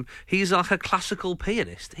say? presume he's like a classical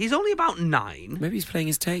pianist. He's only about 9. Maybe he's playing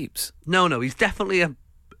his tapes. No, he's definitely a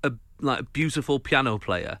beautiful piano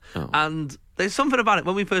player. Oh. And there's something about it.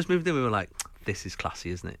 When we first moved in, we were like, this is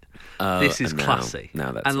classy, isn't it? This is and now- classy.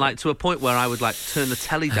 now that's and like to a point where I would like turn the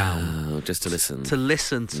telly down Oh, just to listen. to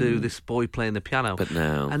listen to this boy playing the piano. But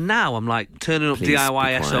now- And now I'm like turning up Please be DIY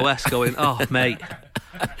quiet. SOS going, oh, mate,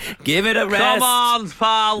 Give it a rest. come on,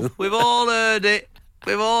 pal. We've all heard it.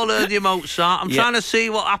 We've all heard your Mozart. I'm Yeah. trying to see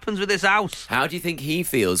what happens with this house. How do you think he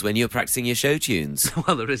feels when you're practicing your show tunes?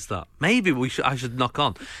 Well, there is that. Maybe I should knock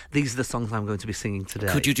on. These are the songs I'm going to be singing today.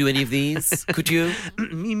 Could you do any of these? Could you?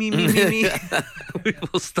 me.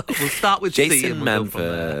 We'll start with C Jason and we'll go from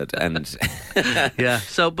there. Manford and Yeah.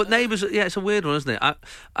 So, but neighbours. Yeah, it's a weird one, isn't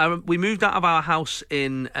it? We moved out of our house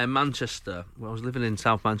in Manchester. Well, I was living in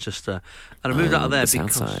South Manchester, and I moved out of there the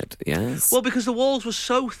because south side. Yes. well, because the walls were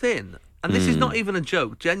so thin. And this is not even a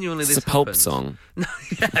joke. Genuinely, It's this a pulp happened. song.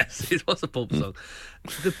 Yes, it was a pulp song.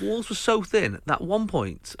 The walls were so thin that at one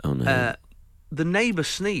point, Oh, no. the neighbour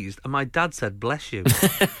sneezed, and my dad said, "Bless you."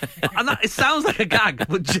 And it sounds like a gag,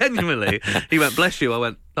 but genuinely, he went, "Bless you." I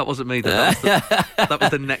went, "That wasn't me. That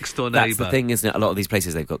was the next door neighbour." That's the thing, isn't it? A lot of these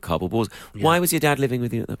places they've got cardboard walls. Why was your dad living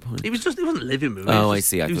with you at that point? He wasn't living with me. Oh, he I was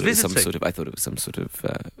see. just- I he thought was it was visiting. I thought it was some sort of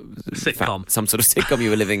Sitcom. some sort of sitcom you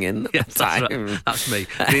were living in. At Yes, the that's time. right. That's me.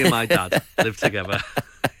 Me and my dad lived together.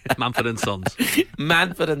 Manford and Sons.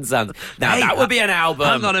 Manford and Sons. Now Hey, that would be an album.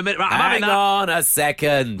 hang on a minute. Right, I'm having hang that. on a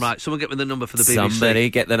second. Right, someone get me the number for the BBC. Somebody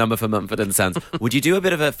get the number for Mumford and Sons. Would you do a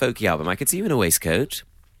bit of a folky album? I could see you in a waistcoat.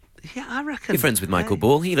 Yeah, I reckon. You're friends with Michael Hey.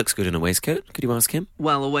 Ball. He looks good in a waistcoat. Could you ask him?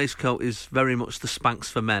 Well, a waistcoat is very much the Spanx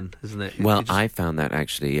for men, isn't it? Well, It just I found that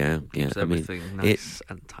actually, yeah. keeps I mean, everything nice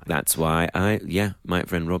and tight. that's why my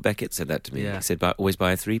friend Rob Beckett said that to me. Yeah. He said, always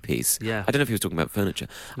buy a 3-piece. Yeah. I don't know if he was talking about furniture.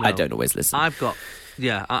 No. I don't always listen. I've got,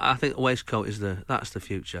 yeah, I think a waistcoat is that's the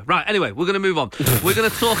future. Right, anyway, we're going to move on. We're going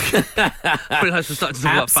to talk. I realise we're starting to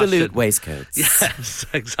talk about Absolute fashion. waistcoats. Yes,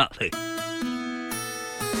 exactly.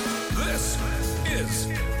 This is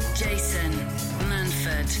Jason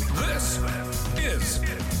Manford, this is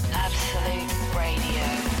Absolute Radio.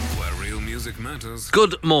 where real music matters.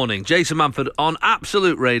 Good morning, Jason Manford on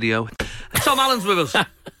Absolute Radio. Tom Allen's with us.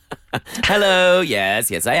 Hello,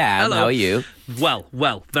 yes, I am. Hello. How are you? Well,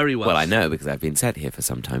 very well. Well, I know because I've been sat here for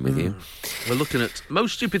some time with you. We're looking at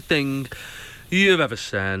most stupid thing you've ever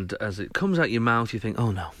said. As it comes out your mouth, you think,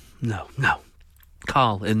 oh, no.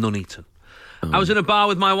 Carl in Nuneaton. I was in a bar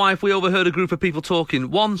with my wife. We overheard a group of people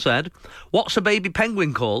talking. One said, "What's a baby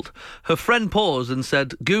penguin called?" Her friend paused and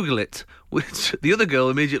said, "Google it," which the other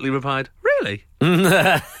girl immediately replied, "Really?"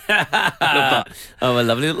 Oh, a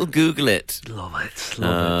lovely little Google it. Love it.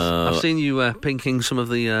 I've seen you pinking some of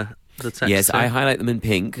the text. Yes, there. I highlight them in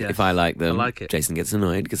pink Yes, if I like them. I like it. Jason gets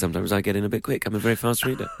annoyed because sometimes I get in a bit quick. I'm a very fast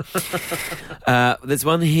reader. There's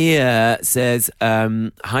one here says,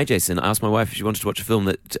 "Hi Jason, I asked my wife if she wanted to watch a film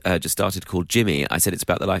that just started called Jimmy. I said it's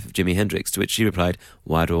about the life of Jimi Hendrix, to which she replied,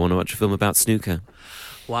 why do I want to watch a film about snooker?"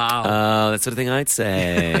 Wow. That sort of thing I'd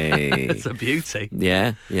say. It's a beauty.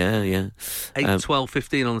 Yeah. 8, 12,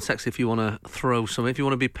 15 on the text if you want to throw some. If you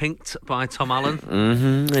want to be pinked by Tom Allen.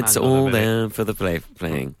 It's Hang on a all minute. there for the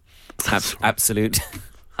playing. Absolute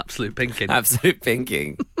Absolute pinking. Absolute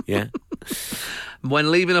pinking. Yeah. When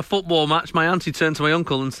leaving a football match, my auntie turned to my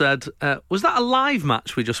uncle and said, "Was that a live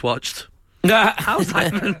match we just watched?" How's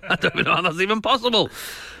that even? I don't even know how that's even possible.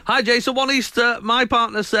 Hi, Jason. One Easter, my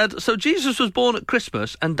partner said, "So Jesus was born at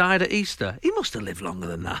Christmas and died at Easter. He must have lived longer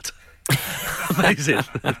than that." Amazing.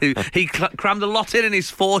 He crammed a lot in his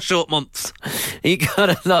 4 short months. He got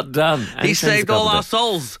a lot done. He saved all our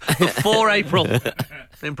souls before April.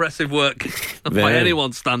 Impressive work by Very.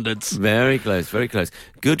 anyone's standards. Very close, very close.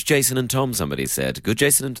 Good Jason and Tom, somebody said. Good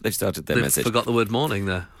Jason and... They've started their They message. forgot the word morning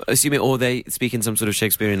there. Assuming, or they speak in some sort of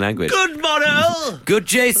Shakespearean language. Good morning! Good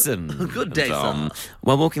Jason. Good Jason. Tom.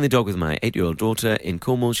 While walking the dog with my 8-year-old daughter in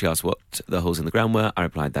Cornwall, she asked what the holes in the ground were. I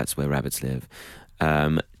replied, that's where rabbits live.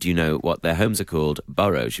 Do you know what their homes are called?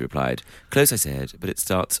 Burrow, she replied. Close, I said, but it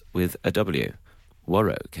starts with a W.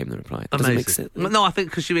 Warrow, came the reply. That doesn't make Amazing. sense. Well, no, I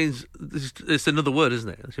think because she means... It's another word, isn't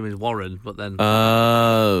it? She means Warren, but then...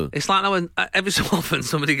 Oh. It's like now when every so often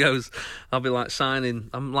somebody goes, I'll be like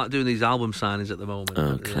signing... I'm like doing these album signings at the moment.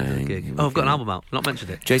 Okay. Gig. Oh, I've got an album out. Not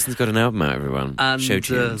mentioned it. Jason's got an album out, everyone. And, Show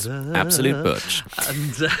tunes. Absolute Butch.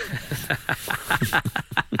 And,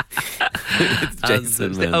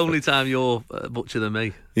 Jason, it's man. the only time you're butcher than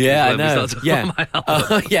me. Yeah, I When we know. start talking Yeah. about my album.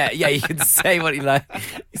 Oh, yeah, you can say what you like.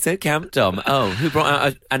 You're so camp, Tom. Oh, who brought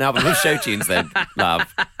out an album of show tunes then, love?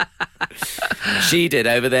 She did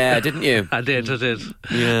over there, didn't you? I did. Yeah.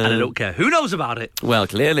 And I don't care. Who knows about it? Well,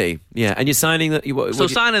 clearly. Yeah, and you're signing that...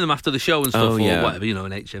 Signing them after the show and stuff, Oh, yeah. or whatever, you know,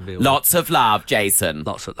 in HMV. Or Lots of love, Jason.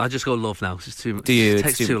 Lots of... I just go love now. It's too... Do you? It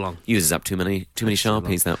takes too long. Uses up too many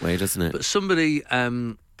Sharpies that way, doesn't it? But somebody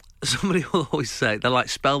will always say, they'll like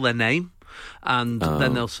spell their name, and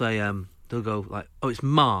then they'll say, they'll go like, oh, it's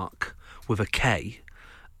Mark with a K,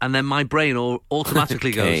 and then my brain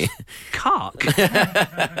automatically Okay. goes, Cark.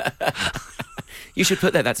 You should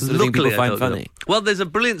put that. That's the sort of thing people I find don't know. funny. Well, there's a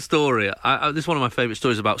brilliant story. This is one of my favourite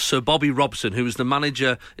stories about Sir Bobby Robson, who was the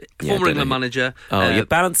manager, former don't England know. manager. Oh, you're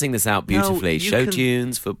balancing this out beautifully. you Show can-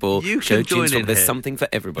 tunes, football, you show can join tunes. in There's here. something for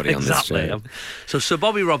everybody Exactly. on this show. So Sir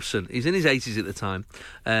Bobby Robson, he's in his 80s at the time,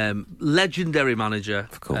 legendary manager.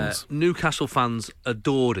 Of course. Newcastle fans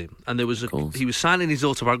adored him, and there was course. he was signing his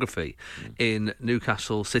autobiography in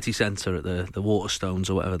Newcastle city centre at the Waterstones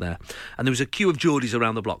or whatever there, and there was a queue of Geordies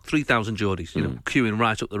around the block, 3,000 Geordies, you know, queuing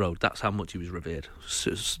right up the road. That's how much he was revered.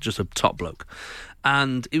 It's just a top bloke,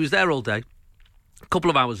 and he was there all day. A couple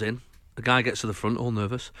of hours in, the guy gets to the front, all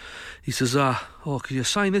nervous. He says, "Oh, can you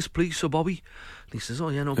sign this, please, Sir Bobby?" And he says, "Oh,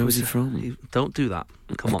 yeah, no." Where was he from? Don't do that.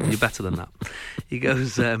 Come on, you're better than that. He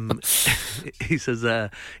goes, he said,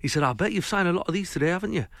 "I bet you've signed a lot of these today,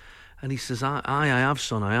 haven't you?" And he says, I have,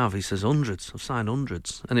 son, I have. He says, hundreds. I've signed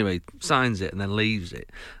hundreds. Anyway, signs it and then leaves it.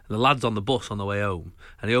 And the lad's on the bus on the way home,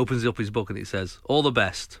 and he opens up his book and it says, "All the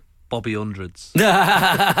best, Bobby Hundreds." It's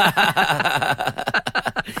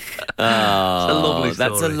a lovely story.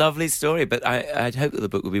 That's a lovely story, but I'd hope that the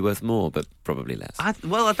book would be worth more, but probably less. I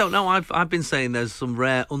don't know. I've been saying there's some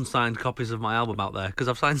rare unsigned copies of my album out there because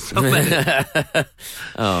I've signed so many.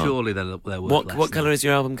 Surely they're worth less. What colour is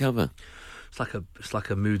your album cover? It's like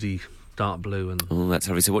a moody dark blue, and Oh, that's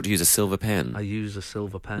lovely. So what do you use, a silver pen? I use a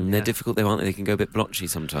silver pen. And they're yeah. difficult, they aren't they? They can go a bit blotchy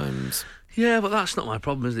sometimes. Yeah, but that's not my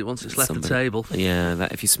problem, is it? Once it's left the Somebody- table. Yeah,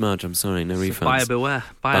 that if you smudge, I'm sorry, no refunds. Buyer beware.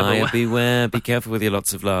 Buyer beware. Be careful with your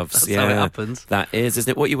lots of loves. That's yeah, how it happens. That is, isn't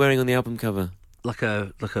it? What are you wearing on the album cover? Like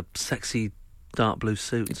a sexy dark blue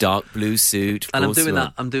suit. Dark blue suit. And I'm course doing you are.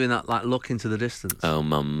 that. I'm doing that like look into the distance. Oh,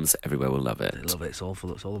 mums everywhere will love it. They love it. It's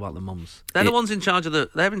awful. It's all about the mums. They're the ones in charge of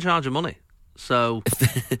they're in charge of money. So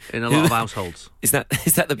in a lot of households. Is that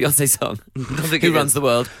the Beyonce song? Don't think Who it runs is. the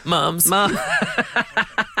world? Mums.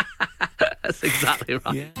 That's exactly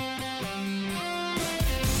right. Yeah.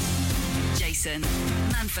 Jason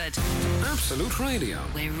Manford, Absolute Radio.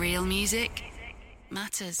 where real music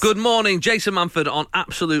matters. Good morning, Jason Manford on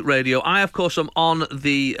Absolute Radio. I, of course, am on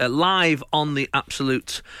the live on the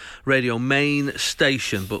Absolute Radio main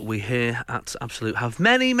station, but we here at Absolute have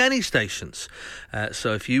many, many stations.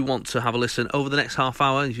 So if you want to have a listen over the next half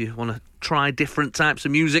hour, if you want to try different types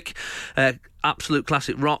of music, Absolute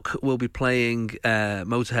Classic Rock will be playing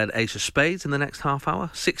Motorhead Ace of Spades in the next half hour.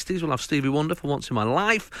 60s, we'll have Stevie Wonder for Once in My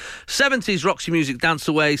Life. 70s, Roxy Music, Dance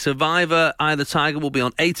Away, Survivor, Eye of the Tiger will be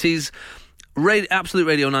on 80s. Absolute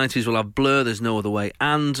Radio 90s will have Blur, There's No Other Way,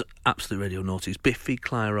 and Absolute Radio Noughties, Biffy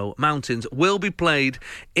Clyro, Mountains will be played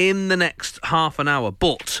in the next half an hour.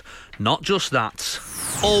 But not just that,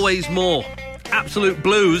 always more. Absolute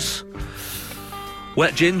Blues,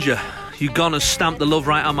 Wet Ginger, You Gonna Stamp the Love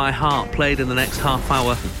Right on My Heart, played in the next half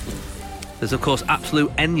hour. There's, of course,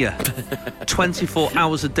 Absolute Enya, 24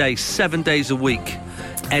 hours a day, 7 days a week,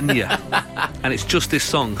 Enya. And it's just this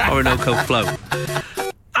song, Orinoco Flow.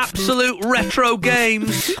 Absolute retro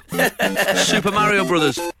games. Super Mario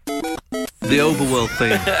Brothers. The Overworld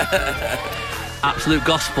theme. Absolute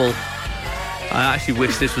gospel. I actually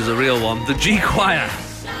wish this was a real one. The G Choir.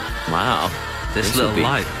 Wow. This would little be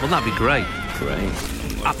light. Wouldn't that be great? Great.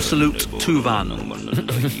 Absolute Tuvan.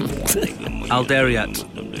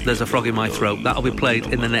 Alderiat. There's a frog in my throat. That'll be played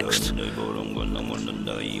in the next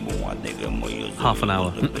Half an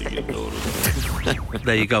hour.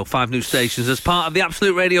 There you go, 5 new stations as part of the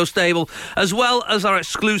Absolute Radio stable, as well as our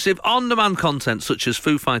exclusive on-demand content such as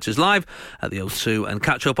Foo Fighters Live at the O2, and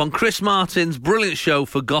catch up on Chris Martin's brilliant show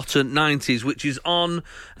Forgotten 90s, which is on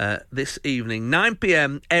this evening, 9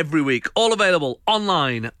 p.m. every week, all available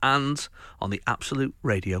online and on the Absolute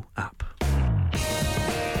Radio app.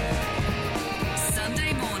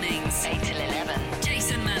 Sunday mornings, 8 till 11.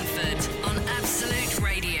 Jason Manford on Absolute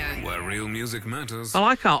Radio. Where real music matters. I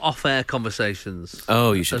like our off-air conversations.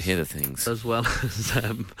 Oh, you should hear the things. As well as,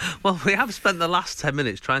 well, we have spent the last 10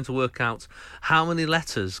 minutes trying to work out how many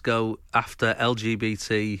letters go after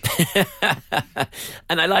LGBT.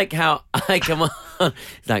 And I like how I come on.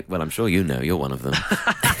 Like, well, I'm sure you know, you're one of them.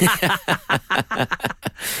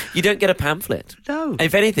 You don't get a pamphlet. No.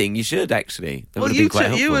 If anything, you should, actually. That Well, would have been quite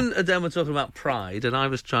helpful. you and Adem were talking about Pride, and I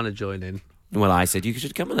was trying to join in. Well, I said you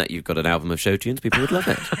should come on that. You've got an album of show tunes. People would love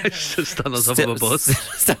it. It's just stand on top of a bus.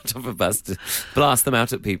 Stand on top of a bus to blast them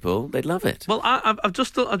out at people. They'd love it. Well, I've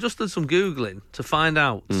just done some Googling to find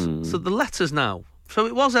out. So the letters now. So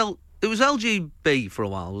it was LGB for a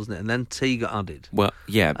while, wasn't it? And then T got added. Well,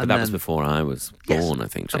 yeah, but And that then- was before I was born, I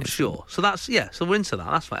think. I'm Jason. sure. So that's so we're into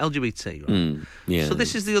that. That's fine. LGBT, right? Yeah. So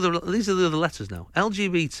these are the other letters now.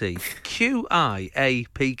 LGBT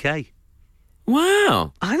QIAPK.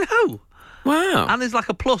 Wow. I know. Wow. And there's like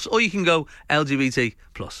a plus, or you can go LGBT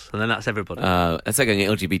plus, and then that's everybody. That's like going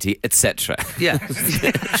LGBT, etc. Yeah.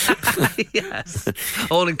 Yes.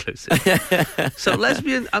 All inclusive. So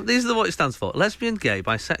lesbian, these are what it stands for. Lesbian, gay,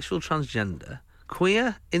 bisexual, transgender,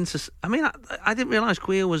 queer, I mean, I didn't realise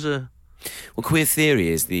queer was a... Well, queer theory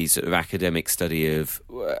is the sort of academic study of,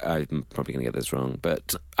 I'm probably going to get this wrong,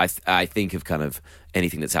 but I think of kind of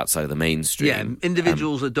anything that's outside of the mainstream. Yeah,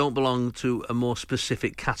 individuals that don't belong to a more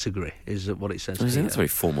specific category is what it says. That's here. a very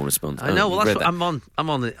formal response. I know. Oh, Well, you've that's read what that. I'm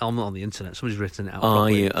on the internet. Somebody's written it out. Are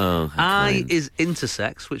properly. you? Oh, how I kind. is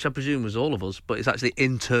intersex, which I presume was all of us, but it's actually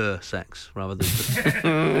intersex rather than.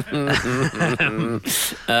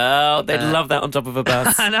 Oh, they'd love that on top of a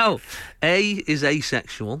bus. I know. A is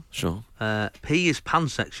asexual. Sure, P is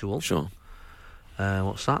pansexual. sure.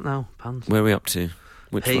 What's that now? Pans. Where are we up to?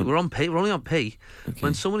 Which P. one? We're on P. We're only on P. Okay.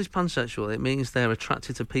 When someone is pansexual, it means they're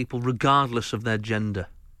attracted to people regardless of their gender.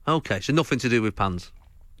 Okay, so nothing to do with pans.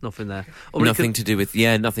 Nothing there. Or it Nothing could- to do with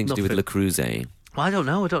with Nothing. Le Creuset. Well, I don't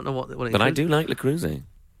know. I don't know what it But I includes. do like Le Creuset.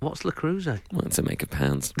 What's Le Creuset? Well, it's a make of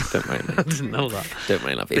pans. Don't worry, I mate. didn't know that. Don't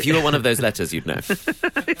worry, love. If you were one of those letters, you'd know.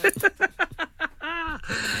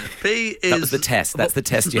 P is... That was the test. That's the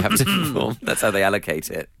test you have to perform. That's how they allocate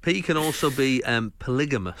it. P can also be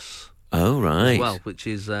polygamous Oh, right. as well, which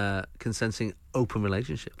is consenting open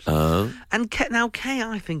relationships. Oh. And K,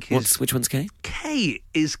 I think is... Which one's K? K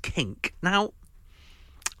is kink. Now,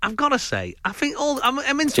 I've got to say, I think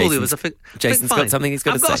I'm into all the others. I think Jason's fine. got something he's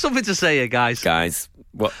got to I've got say. something to say here, guys. Guys,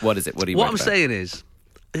 what is it? What are you What worried I'm about? saying is...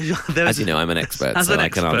 As you know, I'm an expert, As so an I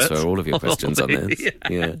can expert. answer all of your questions on this.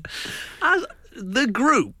 Yeah. As the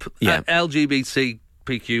group, Yeah. LGBTQ,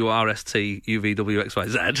 RST,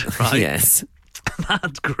 UVWXYZ, right? Yes.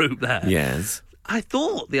 That group there. Yes. I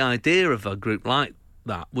thought the idea of a group like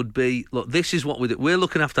that would be, look, this is what we do. We're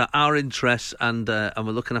looking after our interests and we're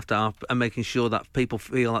looking after and making sure that people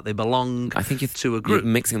feel like they belong I think to a you're group.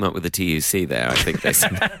 mixing them up with the TUC there. I think there's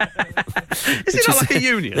Is it not like a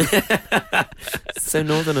union? so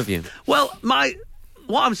northern of you. Well,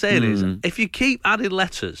 what I'm saying is, if you keep adding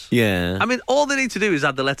letters, Yeah. I mean, all they need to do is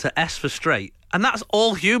add the letter S for straight, and that's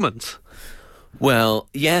all humans. Well,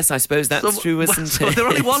 yes, I suppose that's true, isn't so it? they're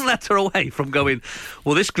only one letter away from going,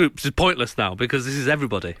 well, this group is pointless now because this is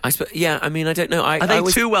everybody. Yeah, I mean, I don't know. Are they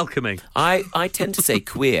too welcoming? I tend to say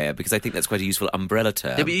queer because I think that's quite a useful umbrella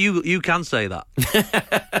term. Yeah, but you can say that.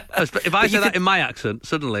 If I say that in my accent,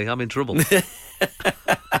 suddenly I'm in trouble.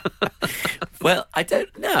 Well, I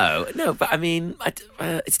don't know. No, but I mean,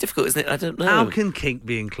 it's difficult, isn't it? I don't know. How can kink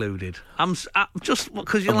be included? I'm just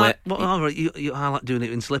because you're And like, well, all right, I like doing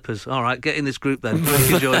it in slippers. All right, get in this group then. You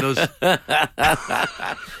can join us.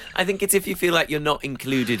 I think it's if you feel like you're not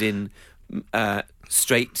included in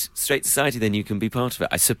straight society, then you can be part of it,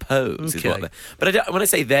 I suppose. Is Okay. But when I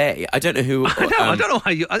say they, I don't know who. I don't know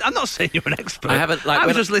how you. I'm not saying you're an expert. I haven't, I was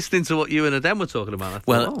when just listening to what you and Adem were talking about. I thought,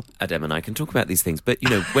 Well, Adem and I can talk about these things, but,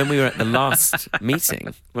 when we were at the last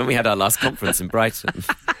meeting, when we had our last conference in Brighton,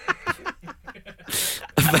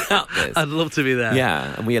 about this. I'd love to be there.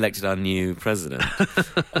 Yeah, and we elected our new president,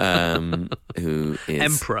 who is...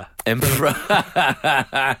 Emperor.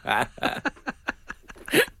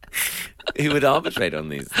 who would arbitrate on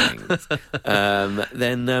these things,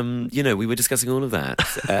 then we were discussing all of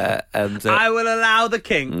that. And I will allow the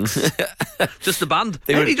Kinks. Just the band.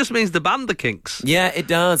 Maybe it just means the band, the Kinks. Yeah, it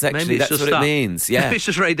does, actually. Maybe it's That's just what that. it means. Yeah. Maybe it's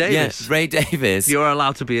just Ray Davis. Yeah, Ray Davis. You're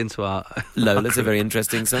allowed to be into our... Lola's a very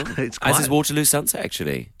interesting song. It's As quite- is Waterloo Sunset,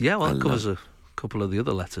 actually. Yeah, well, I it love covers a couple of the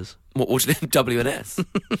other letters. What, Waterloo W and S?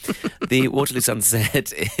 The Waterloo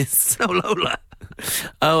Sunset is... No, Lola.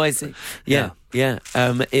 Oh, I see. Yeah.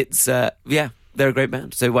 It's they're a great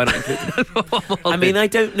band, so why not include them? I mean, I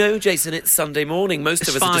don't know, Jason. It's Sunday morning. Most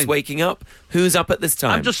of us are fine. just waking up. Who's up at this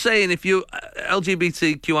time? I'm just saying, if you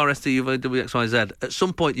LGBTQ, RST, WXYZ, at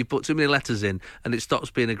some point you put too many letters in and it stops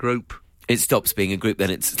being a group. It stops being a group, then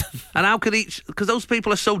it's... And how can each... Because those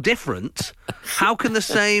people are so different, how can the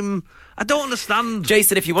same... I don't understand.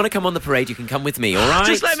 Jason, if you want to come on the parade, you can come with me, all right?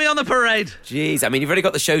 Just let me on the parade. Jeez, I mean, you've already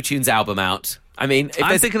got the Show Tunes album out. I mean... if I'm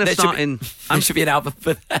there's- thinking of there should starting... There should be an album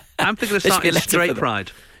for that. I'm thinking of There should be a starting letter for Straight that.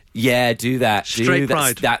 Pride. Yeah, do that. Straight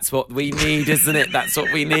pride. That's what we need, isn't it? That's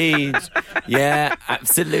what we need. Yeah,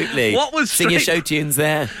 absolutely. What was Sing your straight- show tunes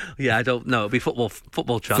there. Yeah, I don't know. It'll be football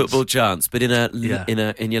chants. Football chants, but in Yeah.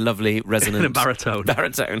 in your lovely resonant In a baritone.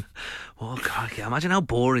 Baritone. Oh, God, yeah, imagine how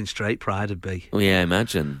boring Straight Pride would be. Oh yeah,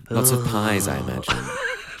 imagine. Lots of pies, I imagine.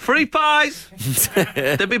 Free pies!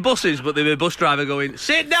 There'd be buses, but there'd be a bus driver going,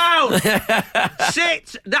 sit down!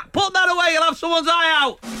 Sit! Put that away, you'll have someone's eye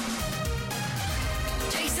out!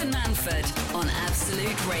 Jason Manford on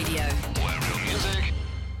Absolute Radio. Where real music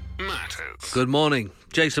matters. Good morning.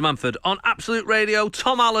 Jason Manford on Absolute Radio.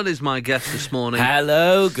 Tom Allen is my guest this morning.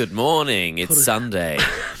 Hello, good morning. It's Sunday.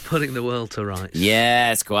 Putting the world to rights.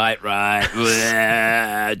 Yes, quite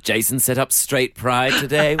right. Jason set up Straight Pride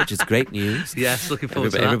today, which is great news. Yes, looking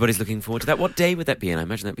forward to that. Everybody's looking forward to that. What day would that be? And I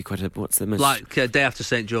imagine that'd be quite a... What's the most... Like day after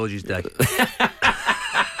St. George's Day.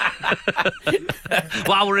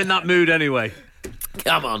 While we're in that mood anyway.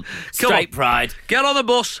 Come on. Come Straight on. Pride. Get on the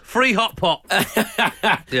bus, free hot pot.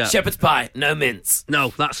 Yeah. Shepherd's pie, no mince.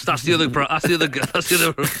 No, that's the other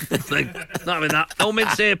thing. Not having that. No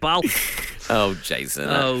mince here, pal. Oh, Jason.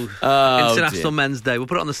 International dear. Men's Day. We'll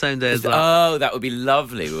put it on the same day as that. Oh, that would be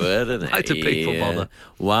lovely, wouldn't it? Like to people bother.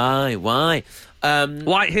 Why?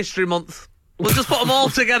 White History Month. We'll just put them all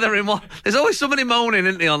together in one. There's always somebody moaning,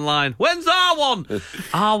 isn't there, online? When's R1?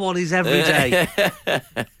 R1 is every day.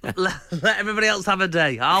 Let everybody else have a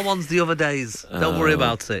day. R1's the other days. Don't worry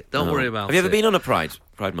about it. Don't worry about it. Have you ever been on a Pride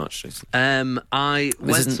March, Jason? I This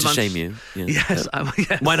went isn't to shame you. Yeah. Yes,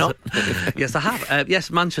 yes. Why not? Yes, I have.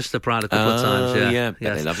 Yes, Manchester Pride a couple of times. Yeah, yeah. Bet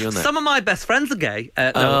yes. they love you on that. Some of my best friends are gay.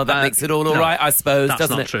 That makes it all right, I suppose, That's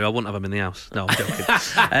doesn't not it? true. I wouldn't have them in the house. No, I'm joking.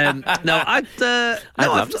 I'd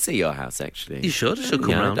love to see your house, actually. You should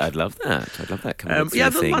come round. I'd love that. I'd love that. Coming Yeah,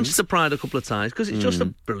 I've done things. Manchester Pride a couple of times because it's just a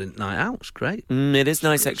brilliant night out. It's great. It is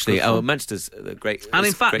nice, actually. good fun. Oh, Manchester's great. And in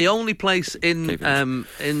it's fact, great. the only place in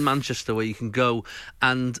Favourites. Manchester where you can go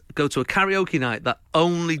to a karaoke night that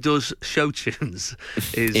only does show tunes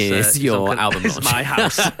Is your album It's launch. my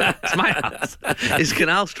house. It's my house. It's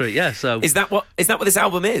Canal Street. Yeah. So Is that what this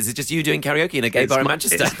album is? It's just you doing karaoke in a gay bar in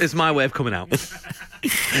Manchester. It's my way of coming out.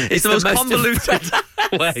 It's the most convoluted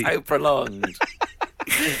way. So prolonged.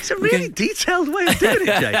 It's a really detailed way of doing it,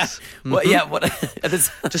 Jace. What? Yeah. What?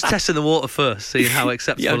 Just testing the water first, seeing how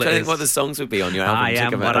acceptable Yeah, I'm trying to it think is. what the songs would be on your album. I Check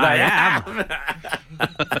am them out. what I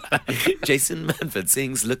am. Jason Manford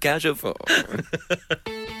sings Le Cajafort.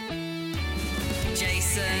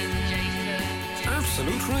 Jason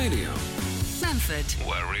Absolute Radio. Manford.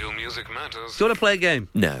 Where real music matters. Do you want to play a game?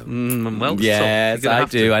 No. Well, Yes, so you're gonna I have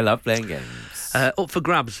do. to. I love playing games. Up for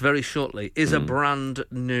grabs very shortly is a brand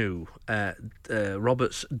new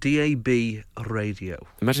Robert's DAB radio.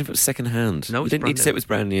 Imagine if it was second hand. No, you it's didn't need brand to say new. it was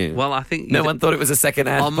brand new. Well, I think no one thought it was a second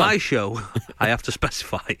hand. on my show, I have to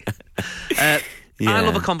specify. I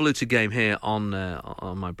love a convoluted game here on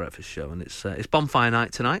my breakfast show, and it's bonfire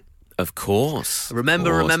night tonight. Of course.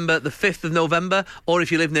 Remember the 5th of November, or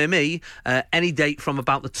if you live near me, any date from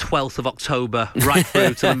about the 12th of October right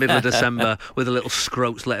through to the middle of December with a little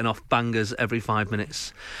scroats letting off bangers every 5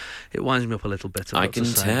 minutes. It winds me up a little bit. I can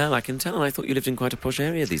tell. I thought you lived in quite a posh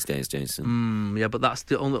area these days, Jason. Yeah, but that's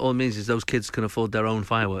all it means is those kids can afford their own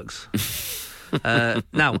fireworks. Now,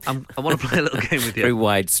 I want to play a little game with you. Very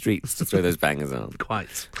wide streets to throw those bangers on.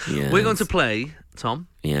 Quite. Yes. We're going to play, Tom.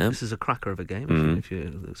 Yeah. This is a cracker of a game, if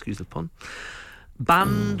you excuse the pun.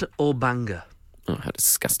 Band or banger? Oh, how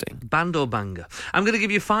disgusting. Band or banger? I'm going to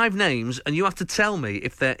give you 5 names, and you have to tell me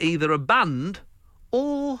if they're either a band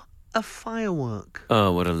or a firework.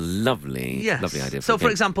 Oh, what a lovely idea. So, for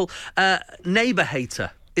example, Neighbour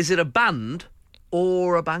Hater. Is it a band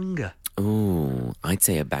or a banger? Oh, I'd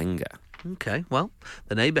say a banger. Okay, well,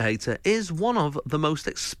 the neighbour hater is one of the most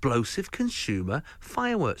explosive consumer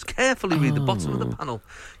fireworks. Carefully read the bottom of the panel.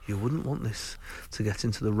 You wouldn't want this to get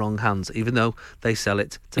into the wrong hands, even though they sell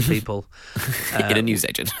it to people. In a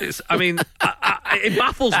newsagent. It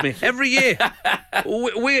baffles me every year.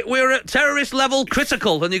 We're at terrorist level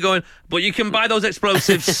critical, and you're going, but you can buy those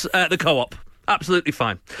explosives at the Co-op. Absolutely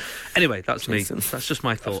fine. Anyway, that's me. That's just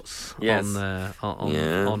my thoughts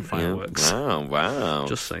on fireworks. Yeah. Wow.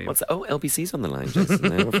 Just saying. What's that? Oh, LBC's on the line, Jason.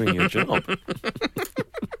 They're offering you a job.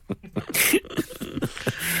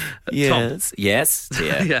 Yes. Yes,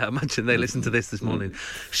 dear. Yeah, imagine they listened to this morning.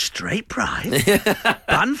 Straight pride.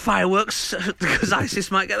 Ban fireworks because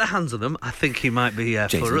ISIS might get their hands on them. I think he might be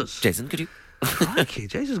for us. Jason, could you... Crikey,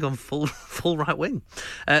 Jason's gone full right wing.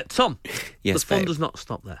 Tom, yes, the fun babe. does not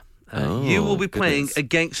stop there. You will be playing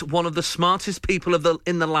against one of the smartest people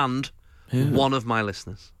in the land, one of my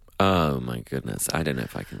listeners. Oh, my goodness. I don't know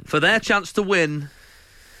if I can... For their chance to win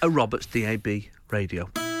a Roberts DAB radio.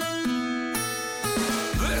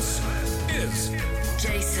 This is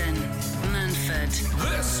Jason Manford.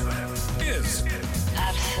 This is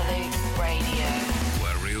Absolute Radio.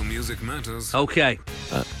 where real music matters. Okay,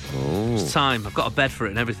 Oh. it's time. I've got a bed for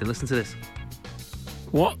it and everything. Listen to this.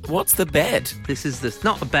 What's the bed? This is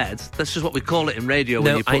not a bed. That's just what we call it in radio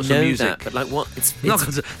when No, you put I some know music. that, but like what? It's Not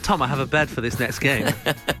gonna say, Tom, I have a bed for this next game.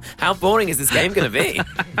 how boring is this game going to be?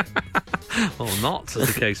 Or not,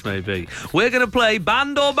 as the case may be. We're going to play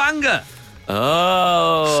Band or Banger.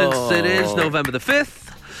 Oh, Since it is November the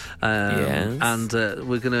 5th. Yes. And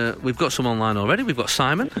we've got some online already. We've got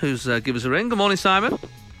Simon, who's give us a ring. Good morning, Simon.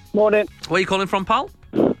 Morning. Where are you calling from, pal?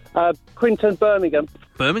 Quinton, Birmingham.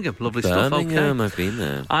 Birmingham, lovely Birmingham, stuff. Okay. I've been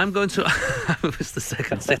there. I'm going to... It's the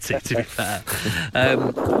second city, to be fair.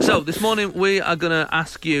 So, this morning we are going to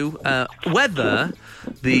ask you whether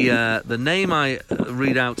the name I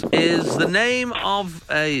read out is the name of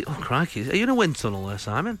a... Oh, crikey. Are you in a wind tunnel there,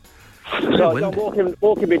 Simon? So I'm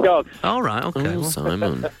walking my dog. All right, okay. Oh, Well,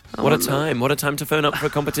 Simon. What a time. What a time to phone up for a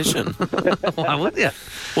competition. why would you?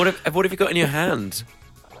 What have you got in your hand?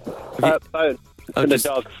 Phone. Oh, And just- the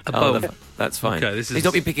dog. A Oh, bone. that's fine. Okay, this is- He's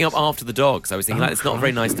not been picking up after the dogs. I was thinking, it's not a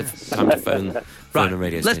very nice time to phone Right, a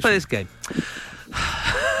radio let's play station. this game.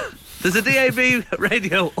 There's a DAB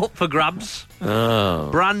radio up for grabs. Oh.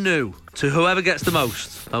 Brand new to whoever gets the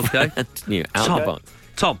most, okay? New, out Tom. the box.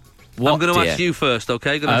 Tom, What, I'm going to dear? ask you first,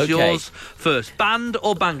 okay? Going to ask Okay. yours first. Band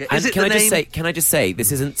or Banger? And Is it can the I name? just say,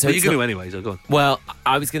 this isn't... So Well, it's you're going to not- anyway, so go on. Well,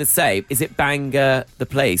 I was going to say, is it Bangor, the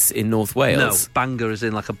place in North No, Wales? Banger is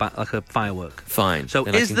in like a firework. Fine. So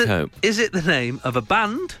then I can cope. is it the name of a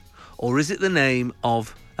band or is it the name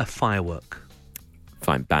of a firework?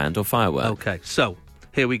 Fine, band or firework? Okay, so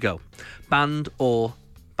here we go. Band or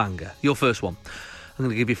Banger? Your first one. I'm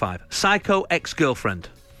going to give you 5. Psycho ex-girlfriend.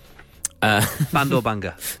 Band or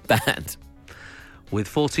Banger? Band. With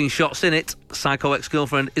 14 shots in it, Psycho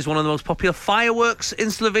ex-girlfriend is one of the most popular fireworks in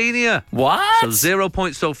Slovenia. What? So 0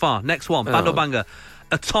 points so far. Next one, Band or Oh. Banger?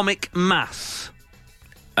 Atomic Mass.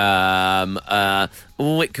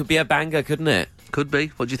 It could be a banger, couldn't it? Could be.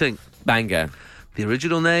 What do you think? Banger. The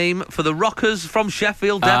original name for the rockers from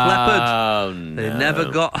Sheffield, Def Leppard. Oh, no. They never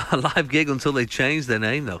got a live gig until they changed their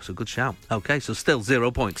name, though, so good shout. Okay, so still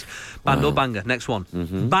 0 points. Band or Banger? Next one.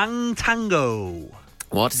 Bang Tango.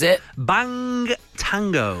 What is it? Bang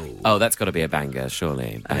Tango. Oh, that's got to be a banger,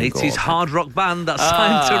 surely. An Bangor. 80s hard rock band that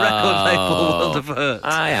signed to record label World of Hurt.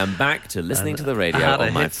 I am back to listening to the radio Had a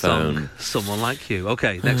on my hit phone. song, Someone Like You.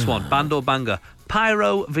 Okay, next one. Band or Banger?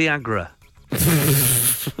 Pyro Viagra.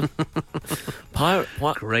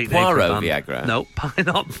 Great name for a Poirot band. Viagra. No,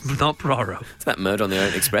 not Poirot. That Murder on the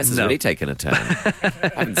Orient Express has No. really taken a turn.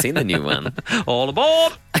 I haven't seen the new one. All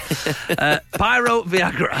aboard! Pyro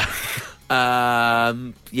Viagra.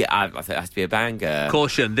 Yeah, I think it has to be a banger.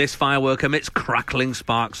 Caution, this firework emits crackling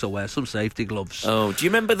sparks, so wear some safety gloves. Oh, do you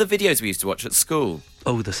remember the videos we used to watch at school?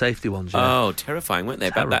 Oh, the safety ones, yeah. Oh, terrifying, weren't they?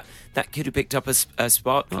 About that kid who picked up a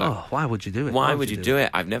spark plug. Oh, why would you do it? Why would you do it?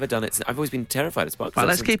 I've never done it. I've always been terrified of spark Right,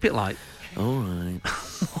 plugs. let's keep it light. All right.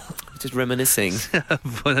 Just reminiscing.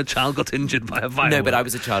 When a child got injured by a firework. No, but I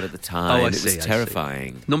was a child at the time. Oh, I It see, was I see.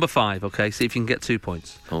 terrifying. Number 5, okay, see if you can get 2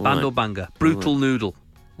 points. All Band right. or Banger? Brutal Noodle.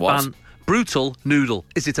 What? Brutal Noodle.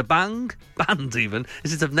 Is it a band even?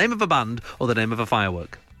 Is it the name of a band or the name of a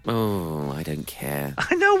firework? Oh, I don't care.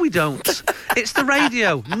 I know we don't. It's the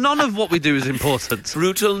radio. None of what we do is important.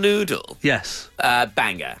 Brutal Noodle. Yes.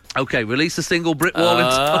 Banger. Okay, release the single Brick Wall in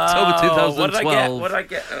October 2012. What did I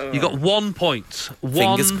get? Oh. You got 1 point.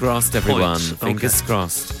 Fingers crossed, everyone. Point. Fingers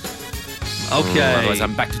crossed. Okay. Otherwise,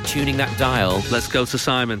 I'm back to tuning that dial. Let's go to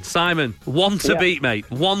Simon. Simon, 1 to beat, mate.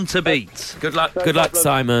 1 to beat. Good luck. No Good luck, problem.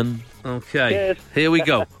 Simon. Okay, Cheers. here we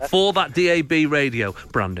go. For that DAB radio,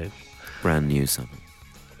 brand new. Brand new song.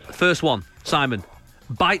 First one, Simon.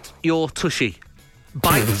 Bite your tushy.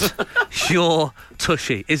 Bite your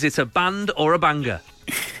tushy. Is it a band or a banger?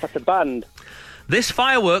 That's a band. This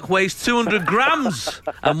firework weighs 200 grams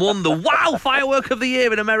and won the Wow Firework of the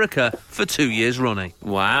Year in America for 2 years running.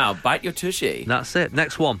 Wow, bite your tushy. That's it.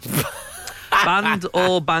 Next one. Band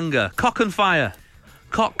or banger? Cock and fire.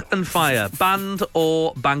 Cock and fire. Band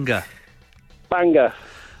or banger? Banger.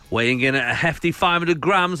 Weighing in at a hefty 500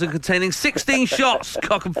 grams and containing 16 shots,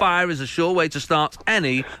 Cock and Fire is a sure way to start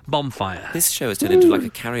any bonfire. This show has turned into like a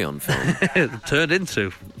carry-on film. Turned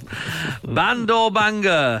into. Band or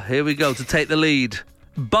banger? Here we go to take the lead.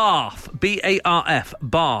 Barf. B-A-R-F.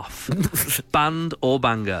 Barf. Band or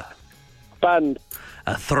banger? Band.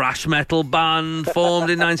 A thrash metal band formed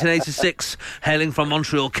in 1986, hailing from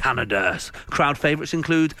Montreal, Canada. Crowd favourites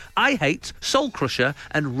include I Hate, Soul Crusher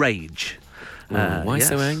and Rage. Why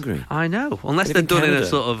so angry? I know. Unless Live they're in done in a Canada.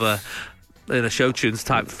 sort of in a show tunes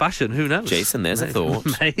type fashion. Who knows? Jason, there's a thought.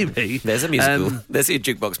 Maybe. There's a musical. There's a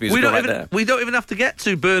jukebox musical right there. We don't even have to get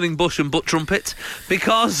to Burning Bush and Butt Trumpet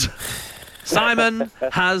because Simon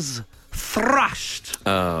has thrashed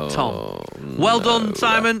Tom. Well done,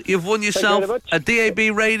 Simon. You've won yourself very much. a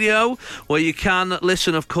DAB radio where you can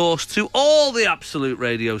listen, of course, to all the Absolute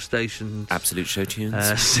radio stations. Absolute show tunes.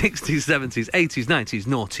 60s, 70s, 80s, 90s,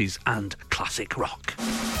 noughties and classic rock.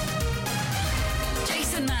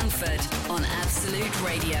 Jason Manford on Absolute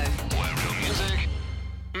Radio. Where real music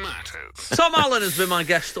matters. Tom Allen has been my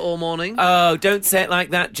guest all morning. Oh, don't say it like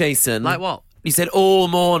that, Jason. Like what? You said all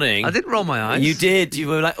morning. I didn't roll my eyes. You did. You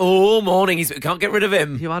were like, all morning. We can't get rid of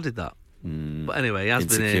him. You added that. But anyway, he has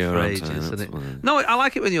been Insecure, here for aren't I? ages. That's Isn't why. it? No, I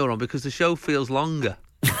like it when you're on because the show feels longer.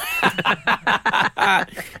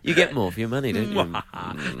 You get more for your money, don't you?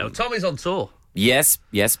 No, Tommy's on tour. Yes,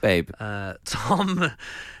 babe. TomIndeed.com.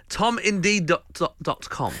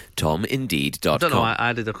 TomIndeed.com. I don't know, I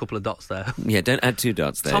added a couple of dots there. Yeah, don't add 2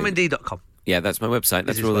 dots there. TomIndeed.com. Yeah, that's my website.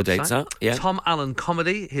 That's is where all his the dates website. are. Yeah. Tom Allen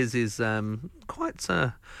Comedy. His is quite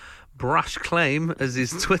brash claim as his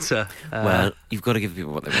Twitter. Well, you've got to give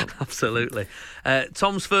people what they want. Absolutely.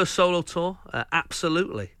 Tom's first solo tour.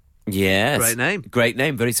 Absolutely. Yes. Great name. Great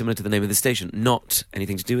name. Very similar to the name of the station. Not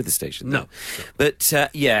anything to do with the station. No. though. But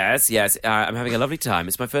yes. I'm having a lovely time.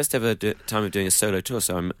 It's my first ever time of doing a solo tour,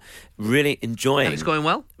 so I'm really enjoying. And it's going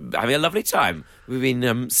well? Having a lovely time. We've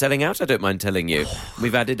been selling out, I don't mind telling you.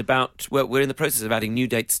 We've added we're in the process of adding new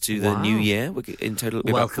dates to the new year. In total, it'll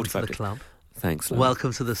be about Welcome to 45 the days. club. Thanks, love.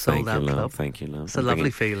 Welcome to the Sold Thank Out you, love. Club. Thank you, love. It's a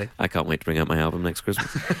lovely feeling. I can't wait to bring out my album next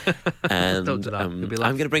Christmas. And Don't do that. You'll be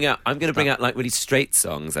I'm going to bring out like really straight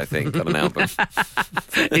songs, I think, on an album.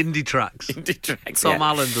 Indie tracks. Indie tracks. Tom yeah.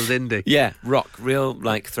 Allen does indie. Yeah, rock, real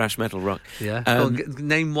like thrash metal rock. Yeah. Go on,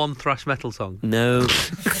 name one thrash metal song No,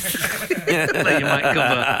 that you might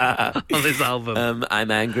cover on this album.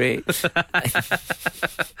 I'm angry.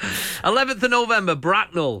 11th of November,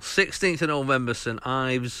 Bracknell. 16th of November, St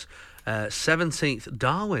Ives. 17th,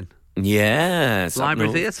 Darwin. Yes, up Library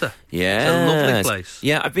north. Theatre. Yes. It's a lovely place.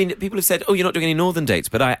 Yeah, people have said, oh, you're not doing any northern dates,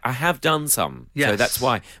 but I have done some. Yes. So that's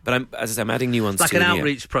why. But I'm adding new ones Like to an the year.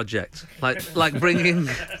 outreach project. Like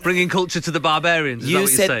bringing culture to the barbarians. Is that You what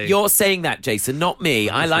said you're saying? you're saying that, Jason, not me.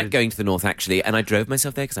 I like Honestly. going to the north, actually, and I drove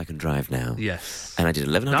myself there because I can drive now. Yes. And I did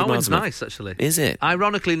 1,100 miles. Darwin's a month. nice, actually. Is it?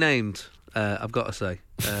 Ironically named, I've got to say,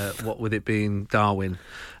 what with it being Darwin.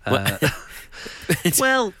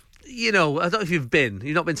 Well, you know, I don't know if you've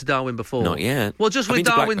not been to Darwin before. Not yet. Well, just I've with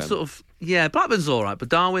been to Darwin, Blackburn. sort of, yeah, Blackburn's all right, but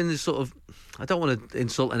Darwin is sort of, I don't want to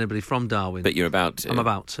insult anybody from Darwin. But you're about to. I'm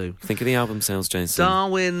about to. Think of the album sales, Jason.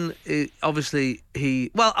 Darwin, obviously,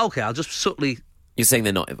 I'll just subtly. You're saying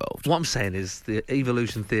they're not evolved. What I'm saying is the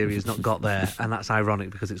evolution theory has not got there, and that's ironic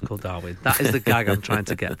because it's called Darwin. That is the gag I'm trying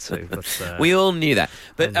to get to. But, We all knew that.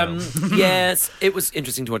 But I know. yes, it was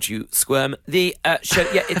interesting to watch you squirm. The show,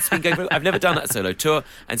 it's been going very well. I've never done that solo tour,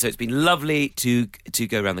 and so it's been lovely to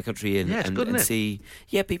go around the country and, Yeah, it's good, and isn't it? see.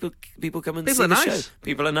 Yeah, people come and People see are the nice. show.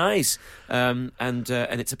 People are nice. And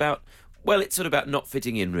it's about. Well, it's sort of about not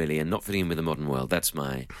fitting in, really, and not fitting in with the modern world. That's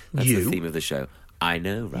the You? theme of the show. I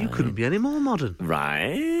know, right? you couldn't be any more modern.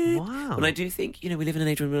 Right. Wow. And I do think, we live in an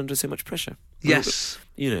age when we're under so much pressure. Yes.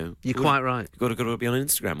 You know, You're quite right. You've got to be on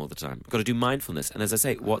Instagram all the time. You've got to do mindfulness. And as I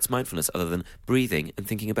say, what's mindfulness other than breathing and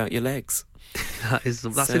thinking about your legs? That's So,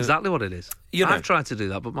 exactly what it is. you know- I've tried to do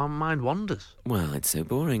that, but my mind wanders. Well, it's so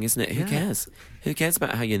boring, isn't it? Who Yeah. cares? Who cares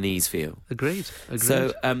about how your knees feel? Agreed.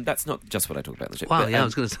 So that's not just what I talk about in the show. Wow, but, yeah, I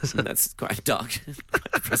was going to say. that's quite a dark,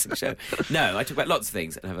 quite depressing show. No, I talk about lots of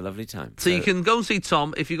things and have a lovely time. So you can go and see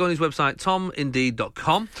Tom if you go on his website,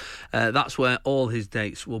 tomindeed.com. That's where all his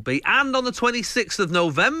dates will be. And on the 26th of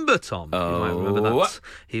November, Tom, you might remember that,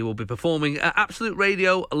 he will be performing at Absolute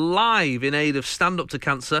Radio live in aid of Stand Up to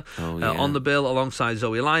Cancer. On the bill alongside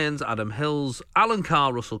Zoe Lyons, Adam Hills, Alan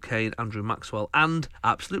Carr, Russell Kane, Andrew Maxwell, and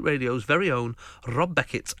Absolute Radio's very own Rob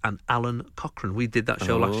Beckett and Alan Cochrane. We did that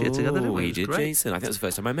show last year together, didn't we? We It was did, great. Jason. I think it was the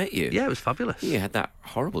first time I met you. Yeah, it was fabulous. You had that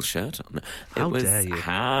horrible shirt on. How dare you?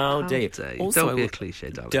 How dare you? dare you? Also, Don't be I a will- cliche,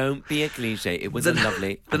 darling. Don't be a cliche. It was a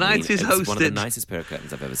lovely... the night is it was one of the hosted- nicest pair of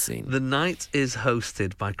curtains I've ever seen. The night is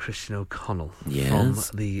hosted by Christian O'Connell Yes.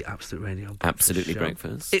 from the Absolute Radio Breakfast Absolutely Show.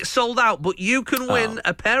 Breakfast. It's sold out, but you can win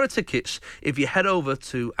a pair of tickets if you head over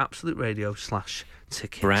to Absolute Radio/tickets.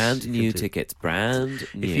 Brand You new can do- tickets. Brand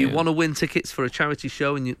new. If you want to win tickets for a charity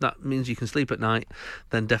show and that means you can sleep at night,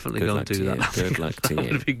 then definitely Good go and luck do to that. you. Good luck to That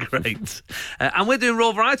you. would be great. And we're doing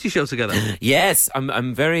Raw Variety Show together. Yes,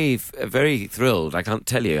 I'm very very thrilled. I can't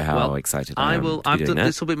tell you how excited I am. to be doing that.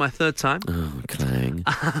 This will be my third time. Oh, clang.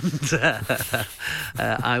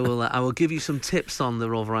 And I will give you some tips on the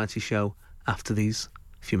Raw Variety Show after these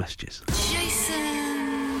few messages. Jason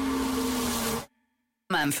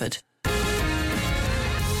Manford,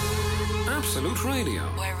 Absolute Radio.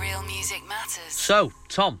 where real music matters. So,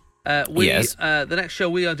 Tom, Yes. the next show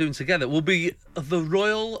we are doing together will be the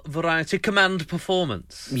Royal Variety Command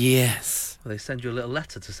Performance. Yes. They send you a little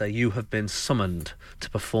letter to say you have been summoned to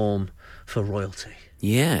perform for royalty.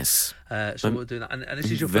 Yes. So we're doing that, and this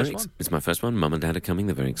is your first one. It's my first one. Mum and Dad are coming.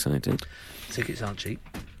 They're very excited. Tickets aren't cheap.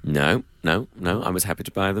 No. I was happy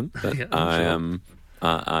to buy them, but Yeah, I'm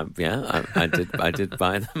I did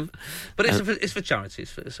buy them. But it's for charity.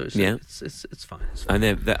 It's fine. It's fine.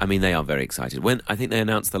 And they are very excited. When I think they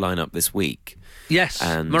announced the lineup this week. Yes,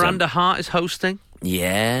 And, Miranda Hart is hosting.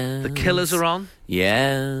 Yeah. The Killers are on.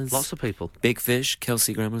 Yes. Lots of people. Big Fish.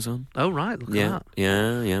 Kelsey Grammer's on. Oh right, look Yeah, at that.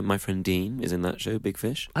 yeah. My friend Dean is in that show. Big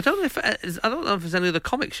Fish. I don't know if there's any other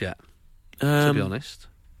comics yet. To be honest,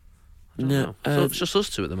 I don't know. So it's just us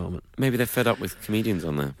two at the moment. Maybe they're fed up with comedians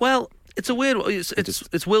on there. Well, it's a weird one.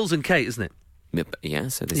 It's Wills and Kate, isn't it? Yeah,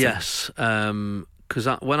 so they say. Yes. Because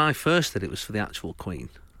when I first did it was for the actual Queen.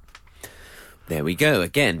 There we go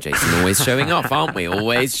again, Jason. Always showing off, aren't we?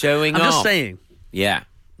 Always showing off. I'm just saying. Yeah,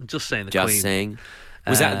 I'm just saying the just Queen. saying.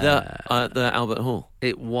 Was that the Albert Hall?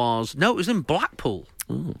 It was. No, it was in Blackpool.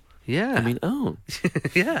 Ooh. Yeah. I mean,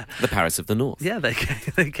 yeah. the Paris of the North. Yeah, they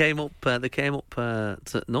came up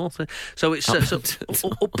to north. So it's up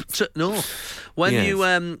to north. When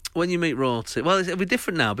Yes. when you meet royalty, well, it'll be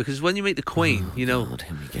different now because when you meet the Queen, you know, God,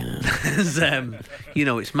 here we go. there's,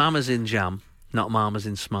 it's Mamas in jam, not Mamas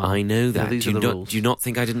in smart. I know that. These do are the rules. Do you not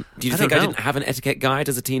think I didn't? Do you I think don't I know. didn't have an etiquette guide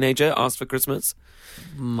as a teenager? Asked for Christmas?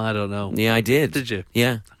 I don't know. Yeah, I did. Did you?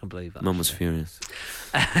 Yeah. I can believe that. Mum was furious.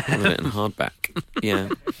 Wanted it in hardback. Yeah.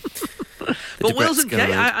 But Wills and Kate,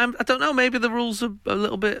 I don't know. Maybe the rules are a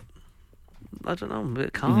little bit. I don't know, a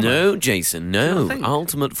bit calmer. No, Jason, no. You think?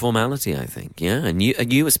 Ultimate formality, I think. Yeah, and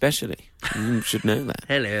you especially. You should know that.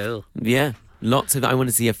 Hello. Yeah. Lots of. I want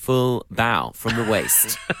to see a full bow from the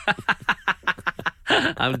waist.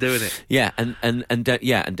 I'm doing it. Yeah, and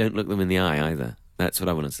don't look them in the eye either. That's what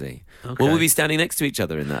I want to see. Okay. Will we be standing next to each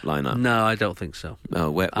other in that lineup? No, I don't think so.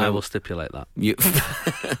 Oh, where I will stipulate that. you?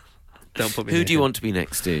 Don't put me. Who near do you him. want to be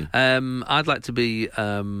next to? I'd like to be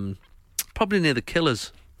probably near the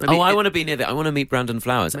Killers. Maybe I want to be near that. I want to meet Brandon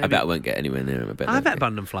Flowers. I Maybe- bet I won't get anywhere near him. I bet. I they'll met be-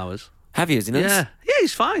 Brandon Flowers. Have you? Is he nice? Yeah,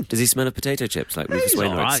 he's fine. Does he smell of potato chips like Rufus he's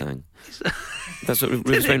Wainwright all right. sang? That's what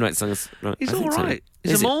Rufus Wainwright sang. Right, He's I think all so. right.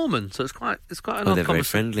 Is He's a it? Mormon, so it's quite an Oh, odd they're very conversation.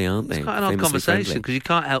 friendly, aren't they? It's quite an odd Famously conversation friendly. because you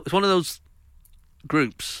can't help. It's one of those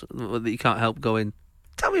groups that you can't help going.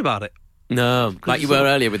 Tell me about it. No, like you were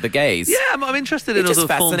earlier with the gays. Yeah, I'm interested in You're just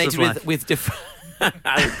other forms of fascinated life. with different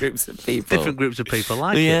groups of people. Different groups of people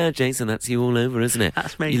like it. Yeah, Jason, that's you all over, isn't it?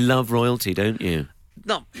 That's me. You love royalty, don't you?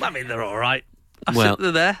 No, I mean they're all right. Well-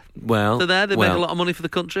 They're there. Well, They're there. They well, make a lot of money for the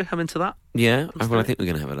country. I'm into that. Yeah, well, I think we're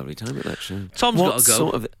going to have a lovely time at that show. Tom's What got to go.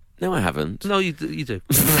 Sort of, no, I haven't. No, you do.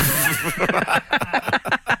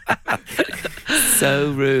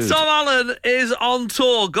 So rude. Tom Allen is on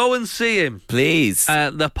tour. Go and see him. Please.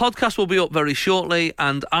 The podcast will be up very shortly,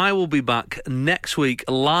 and I will be back next week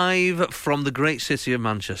live from the great city of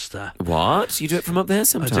Manchester. What? You do it from up there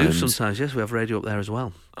sometimes? I do sometimes, yes. We have radio up there as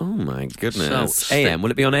well. Oh, my goodness. So, AM?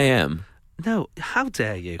 Will it be on AM? No, how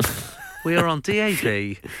dare you? We are on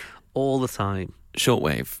DAB all the time.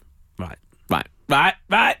 Shortwave. Right.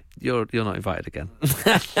 You're not invited again.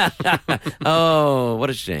 Oh, what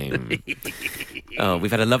a shame. Oh,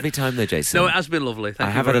 we've had a lovely time though, Jason. No, it has been lovely. Thank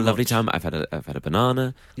I you have had very a lovely much. time. I've had a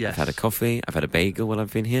banana. Yes. I've had a coffee. I've had a bagel while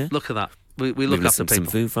I've been here. Look at that. We We've look after listened to some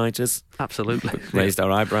people. Foo Fighters. Absolutely. Raised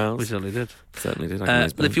our eyebrows. We certainly did. Certainly did. I can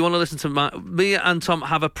raise If you want to listen to me and Tom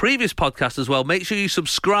have a previous podcast as well, make sure you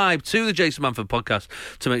subscribe to the Jason Manford podcast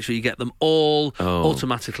to make sure you get them all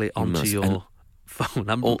automatically onto must. your And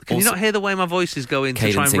phone. Can you not hear the way my voice is going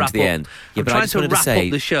to try and cadencing wrap to the up? end. Yeah, I'm but I trying just to wanted to wrap say,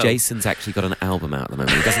 up the show. Jason's actually got an album out at the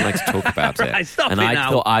moment. He doesn't like to talk about it. Right, stop and it I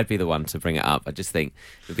now. thought I'd be the one to bring it up. I just think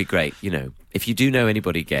it would be great, if you do know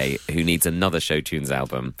anybody gay who needs another Show Tunes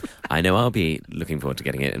album, I know I'll be looking forward to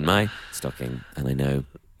getting it in my stocking, and I know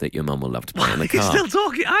that your mum will love to play it in the You're car. still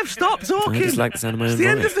talking. I've stopped talking. I just like the sound of my own It's the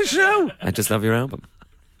end voice. of the show. I just love your album.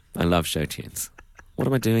 I love Show Tunes. What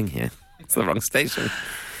am I doing here? It's the wrong station.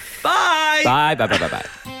 Bye. Bye.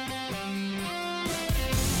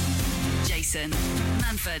 Jason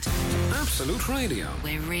Manford, Absolute Radio.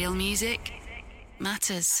 where real music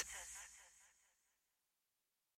matters.